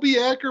Adobe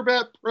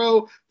Acrobat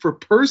Pro for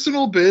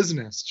personal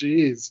business.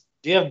 Jeez.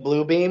 Do you have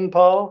Bluebeam,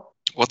 Paul?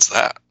 What's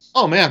that?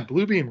 Oh, man,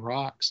 Bluebeam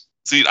rocks.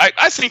 See,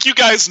 I think you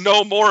guys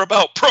know more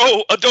about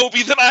Pro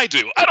Adobe than I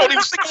do. I don't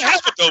even think I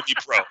have Adobe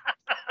Pro.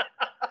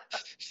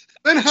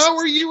 Then how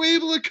are you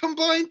able to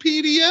combine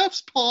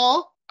PDFs,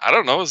 Paul? I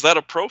don't know. Is that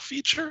a Pro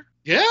feature?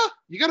 Yeah,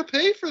 you got to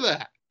pay for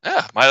that.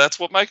 Yeah, that's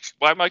why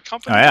my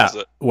company does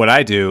it. What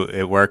I do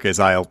at work is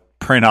I'll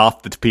print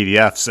off the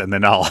PDFs and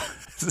then I'll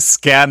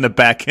scan the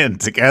back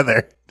end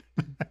together.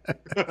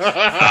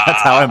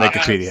 That's how I make a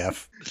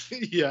PDF.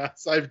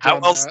 Yes, I've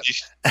done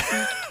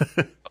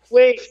that.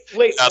 Wait,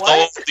 what?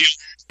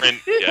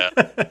 Yeah.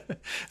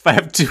 If I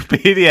have 2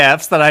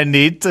 PDFs that I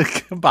need to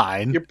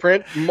combine, You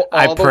print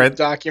all the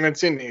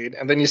documents you need,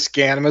 and then you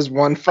scan them as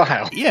one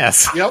file.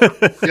 Yes. Yep.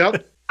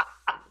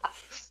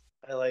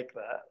 I like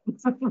that.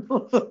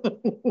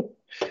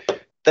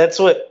 That's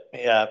what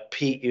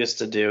Pete used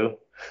to do.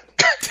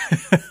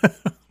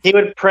 He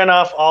would print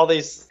off all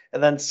these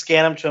and then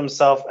scan them to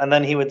himself, and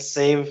then he would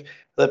save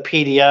the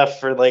PDF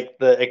for like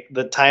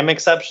the time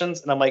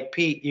exceptions. And I'm like,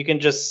 Pete, you can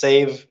just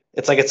save.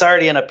 It's like it's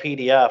already in a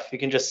PDF. You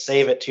can just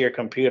save it to your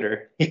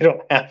computer. You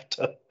don't have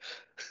to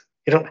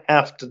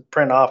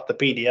print off the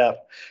PDF,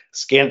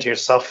 scan it to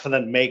yourself, and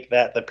then make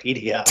that the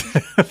PDF.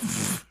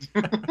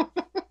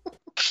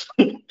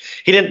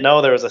 He didn't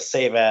know there was a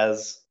save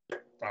as.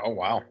 Oh,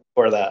 wow.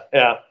 For that.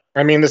 Yeah.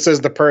 I mean, this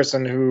is the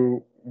person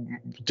who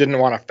didn't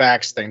want to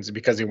fax things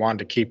because he wanted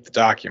to keep the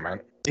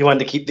document. He wanted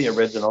to keep the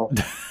original.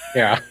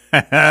 Yeah.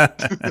 I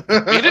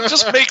mean, it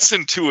just makes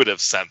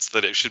intuitive sense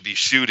that it should be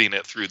shooting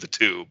it through the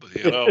tube,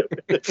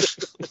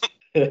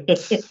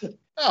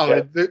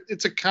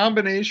 It's a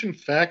combination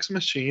fax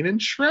machine and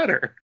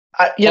shredder.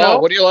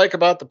 What do you like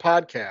about the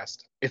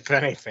podcast, if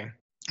anything?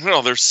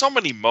 There's so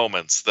many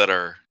moments that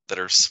are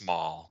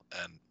small,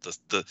 and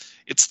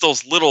it's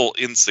those little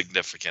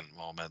insignificant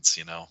moments,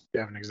 Do you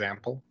have an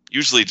example?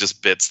 Usually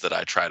just bits that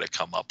I try to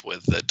come up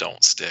with that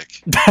don't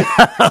stick.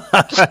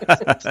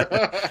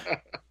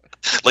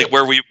 Like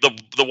where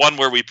the one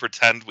where we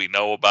pretend we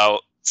know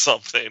about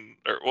something,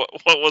 or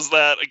what was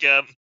that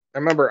again? I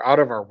remember Out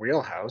of Our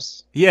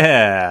Wheelhouse.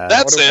 Yeah.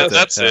 That's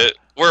it.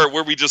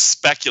 Where we just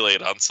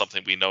speculate on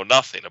something we know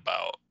nothing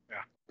about.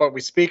 Yeah. But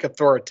we speak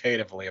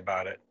authoritatively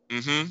about it.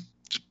 Mm-hmm.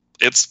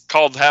 It's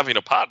called having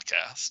a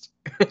podcast.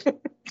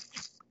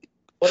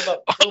 What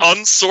about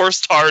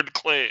unsourced hard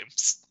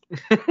claims?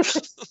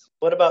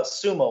 What about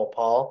sumo,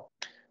 Paul?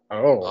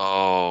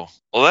 Oh,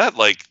 well, that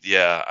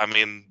I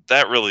mean,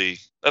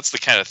 that's the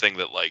kind of thing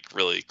that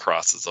really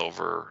crosses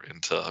over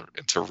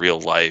into real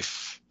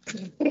life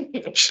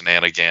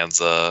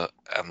shenaniganza,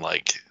 and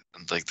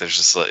there's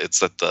just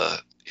it's at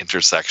the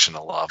intersection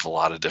of a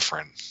lot of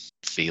different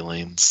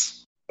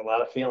feelings. A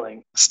lot of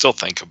feeling. Still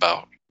think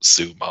about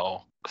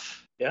sumo.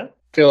 Yeah.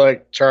 I feel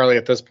like, Charlie,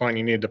 at this point,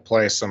 you need to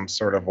play some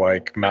sort of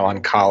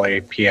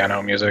melancholy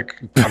piano music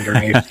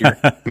underneath your...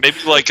 Maybe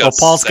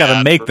Paul's got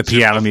to make the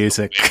piano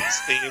music.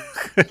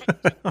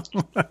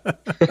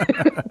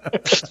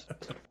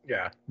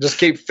 Yeah, just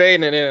keep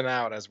fading it in and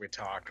out as we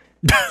talk.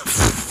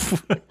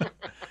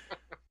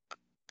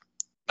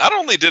 Not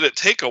only did it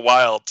take a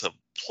while to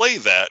play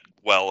that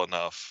well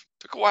enough,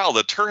 it took a while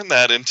to turn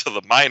that into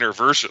the minor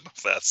version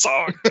of that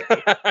song.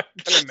 I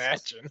can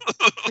imagine.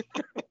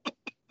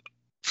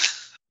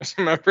 I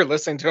remember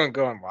listening to it and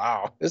going,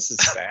 wow, this is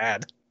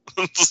sad.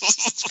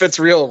 Fits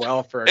real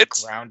well for a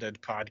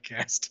grounded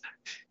podcast.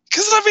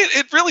 Because, I mean,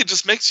 it really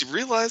just makes you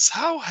realize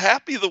how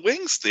happy the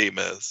Wings theme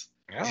is.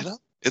 Yeah.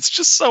 It's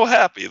just so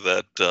happy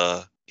that,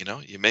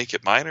 you make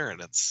it minor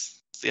and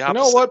it's the opposite.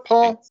 You know what,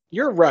 Paul?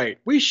 You're right.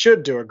 We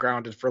should do a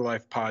Grounded for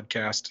Life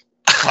podcast.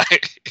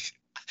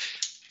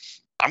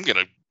 I'm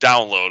going to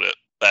download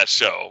that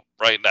show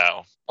right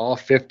now. All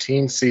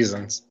 15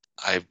 seasons.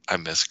 I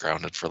miss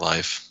Grounded for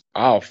Life.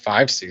 Oh,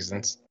 5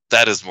 seasons.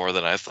 That is more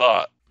than I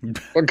thought.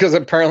 Because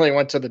apparently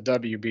went to the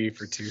WB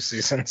for 2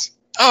 seasons.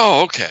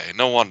 Oh, okay.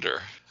 No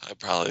wonder. I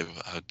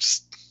would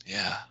just,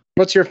 yeah.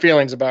 What's your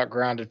feelings about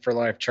Grounded for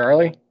Life,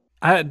 Charlie?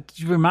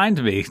 You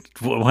remind me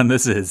when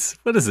this is.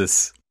 What is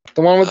this?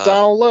 The one with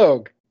Donald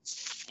Logue.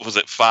 Was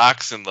it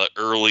Fox in the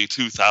early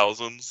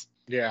 2000s?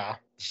 Yeah.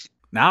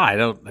 No, I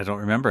don't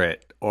remember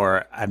it,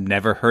 or I've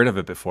never heard of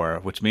it before,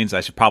 which means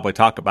I should probably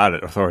talk about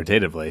it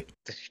authoritatively.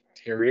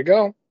 Here you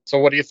go. So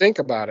what do you think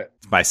about it?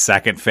 It's my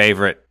second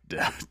favorite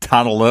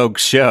Donald Logue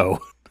show.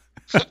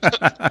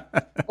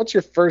 What's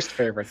your first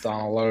favorite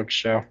Donald Logue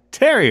show?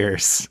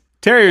 Terriers.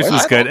 Terriers What?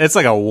 was good. It's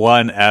like a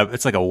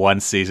one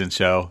season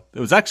show. It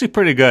was actually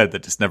pretty good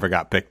that just never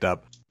got picked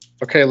up.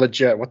 Okay,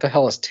 legit. What the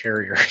hell is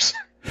Terriers?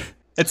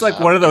 It's like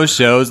one of those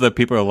shows that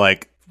people are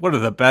like, what are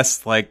the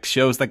best like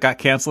shows that got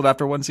canceled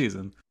after one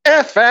season?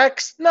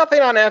 FX?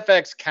 Nothing on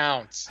FX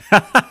counts.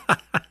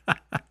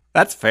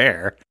 That's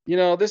fair. You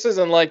know, this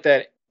isn't like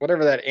that,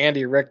 whatever that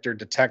Andy Richter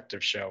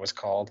detective show was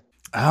called.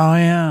 Oh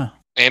yeah.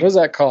 What was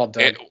that called,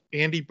 Doug?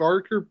 Andy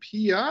Barker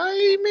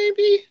PI,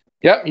 maybe?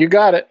 Yep, you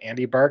got it.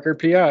 Andy Barker,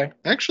 PI. I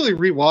actually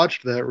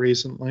rewatched that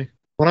recently.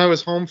 When I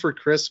was home for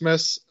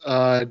Christmas,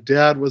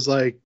 Dad was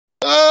like,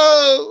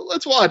 "Oh,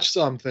 let's watch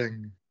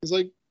something." He's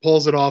like,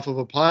 pulls it off of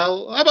a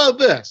pile. How about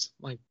this?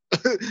 Like,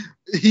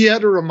 he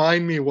had to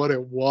remind me what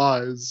it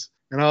was.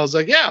 And I was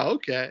like, yeah,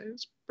 okay.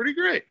 It's pretty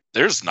great.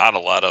 There's not a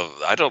lot of,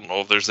 I don't know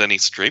if there's any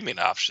streaming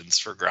options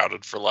for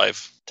Grounded for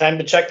Life. Time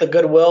to check the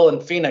Goodwill in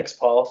Phoenix,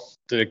 Paul.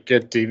 Did it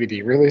get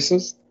DVD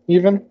releases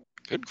even?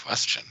 Good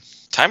question.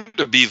 Time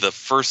to be the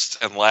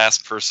first and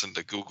last person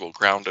to Google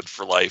Grounded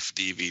for Life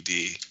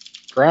DVD.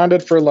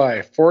 Grounded for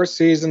Life. 4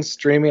 seasons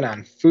streaming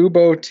on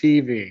Fubo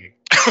TV.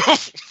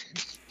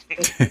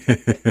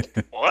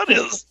 What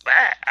is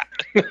that?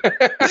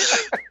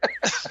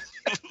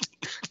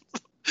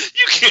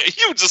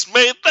 You just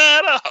made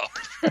that up.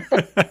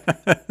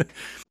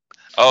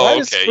 Oh, Why okay.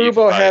 does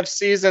Fubo have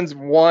seasons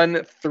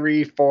 1,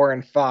 3, 4,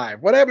 and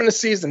 5? What happened to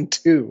season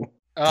 2?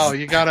 Oh,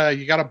 you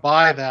gotta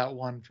buy that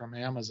one from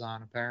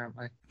Amazon,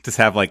 apparently. Just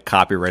have like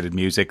copyrighted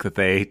music that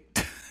they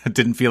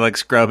didn't feel like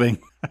scrubbing.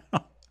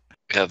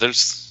 Yeah,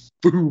 there's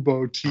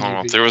Fubo TV. I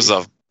don't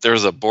know, there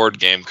was a board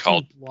game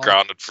called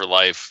Grounded for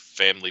Life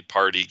Family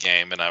Party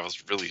Game, and I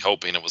was really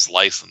hoping it was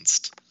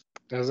licensed.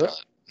 Is it?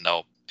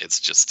 Nope, it's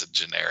just a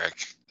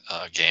generic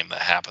game that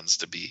happens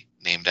to be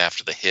named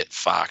after the hit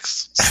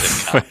Fox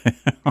sitcom.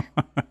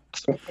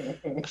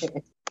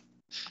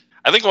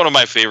 I think one of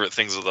my favorite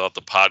things about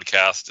the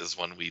podcast is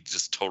when we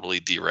just totally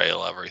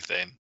derail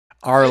everything.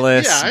 Our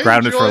list, Yeah,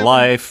 Grounded for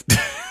Life.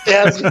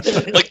 Yeah.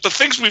 Like the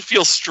things we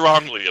feel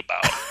strongly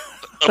about.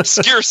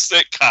 Obscure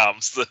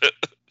sitcoms that...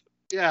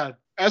 Yeah,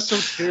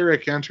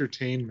 esoteric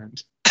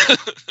entertainment.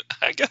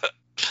 I got.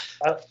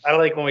 I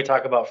like when we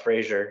talk about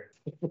Frasier.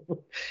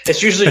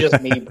 It's usually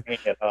just me bringing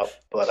it up,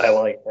 but I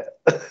like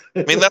that.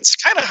 I mean, that's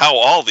kind of how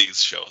all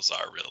these shows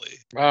are, really.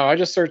 Wow, I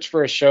just searched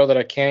for a show that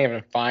I can't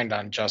even find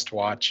on Just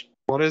Watch.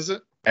 What is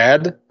it?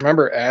 Ed?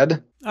 Remember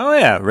Ed? Oh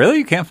yeah, really?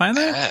 You can't find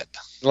that? Ed.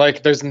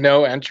 Like, there's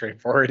no entry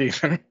for it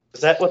even.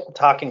 Is that with the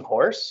talking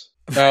horse?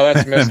 No,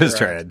 that's Mr.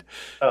 Mr. Ed. Ed.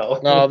 Oh.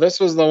 No, this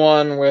was the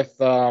one with,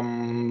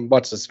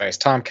 what's his face?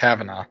 Tom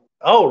Cavanaugh.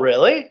 Oh,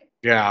 really?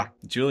 Yeah.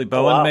 Julie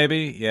Bowen, wow.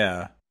 maybe?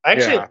 Yeah.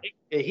 Actually,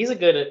 he's a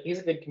good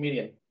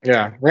comedian.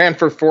 Yeah. Ran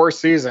for 4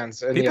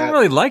 seasons. And People yet,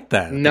 really liked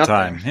that at nothing. the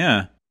time.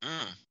 Yeah.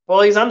 Mm.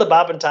 Well, he's on the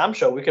Bob and Tom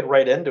show. We could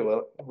write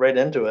into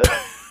it.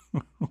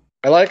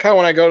 I like how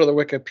when I go to the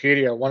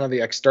Wikipedia, one of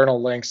the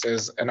external links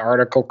is an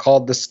article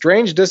called The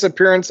Strange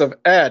Disappearance of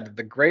Ed,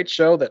 the great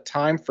show that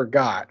time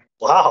forgot.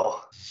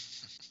 Wow.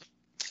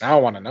 Now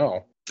I want to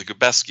know. The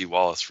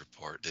Quasquibicentennial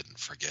report didn't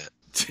forget.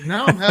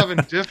 Now I'm having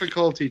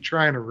difficulty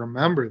trying to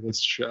remember this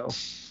show.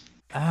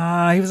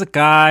 He was a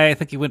guy. I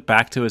think he went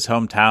back to his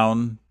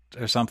hometown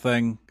or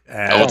something.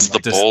 Oh, it's the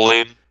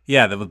bowling?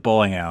 Yeah, the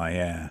bowling alley,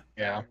 yeah.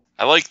 Yeah.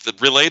 I like the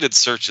related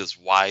searches.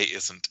 Why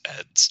isn't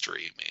Ed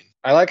streaming?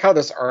 I like how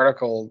this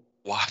article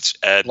Watch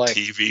Ed Like-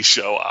 TV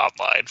show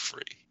online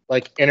free.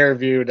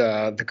 interviewed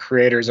the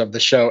creators of the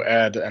show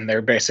Ed, and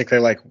they're basically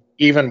like,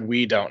 even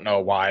we don't know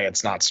why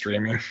it's not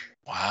streaming.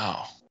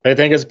 Wow. I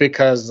think it's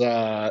because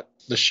the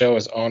show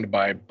is owned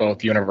by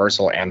both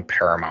Universal and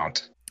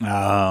Paramount.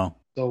 Oh.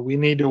 So we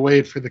need to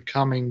wait for the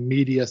coming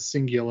media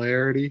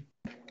singularity.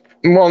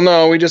 Well,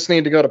 no, we just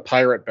need to go to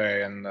Pirate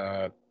Bay and,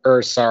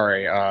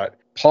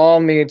 Paul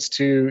needs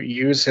to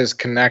use his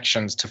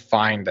connections to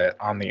find it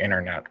on the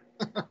internet.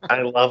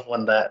 I love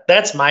when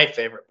that's my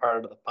favorite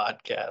part of the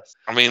podcast.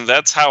 I mean,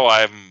 that's how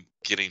I'm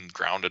getting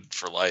Grounded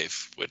for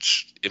Life,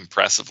 which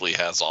impressively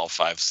has all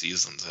 5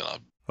 seasons in a...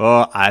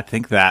 Well, I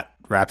think that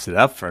wraps it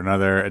up for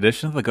another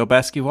edition of the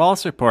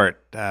Quasquibicentennial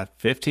Report.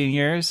 15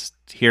 years.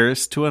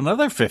 Here's to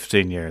another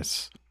 15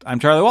 years. I'm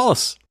Charlie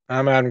Wallace.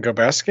 I'm Adam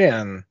Gobeski,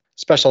 and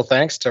special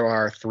thanks to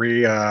our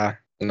 3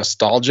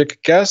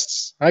 nostalgic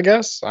guests, I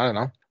guess. I don't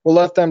know. We'll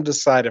let them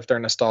decide if they're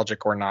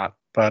nostalgic or not.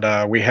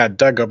 But we had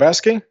Doug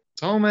Gobeski,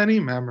 So many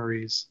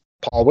memories.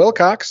 Paul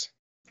Wilcox,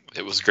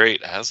 It was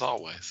great, as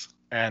always.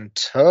 and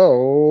Tony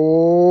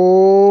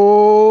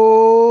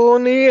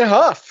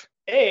Huff.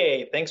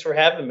 Hey, thanks for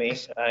having me.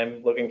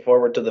 I'm looking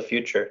forward to the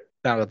future.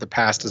 now that the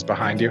past is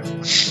behind you.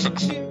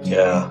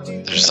 Yeah.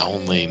 There's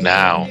only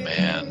now,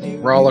 man.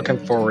 We're all looking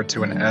forward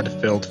to an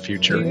ed-filled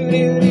future.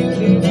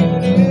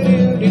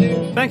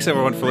 Thanks,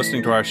 everyone, for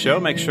listening to our show.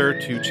 Make sure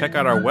to check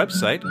out our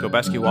website,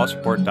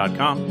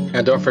 GoBasketWallsReport.com.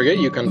 And don't forget,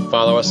 you can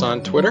follow us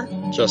on Twitter.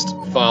 Just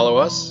follow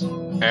us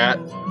at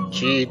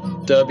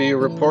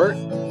GW Report.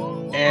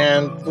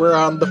 And we're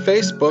on the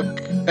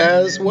Facebook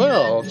as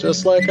well,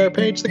 just like our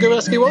page, the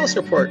Quasquibicentennial Walls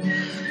Report.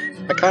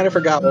 I kind of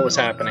forgot what was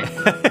happening.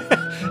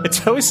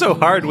 It's always so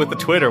hard with the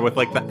Twitter, with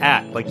like the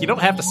 @ Like, you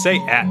don't have to say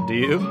 @ do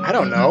you? I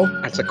don't know.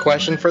 That's a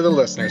question for the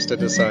listeners to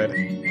decide.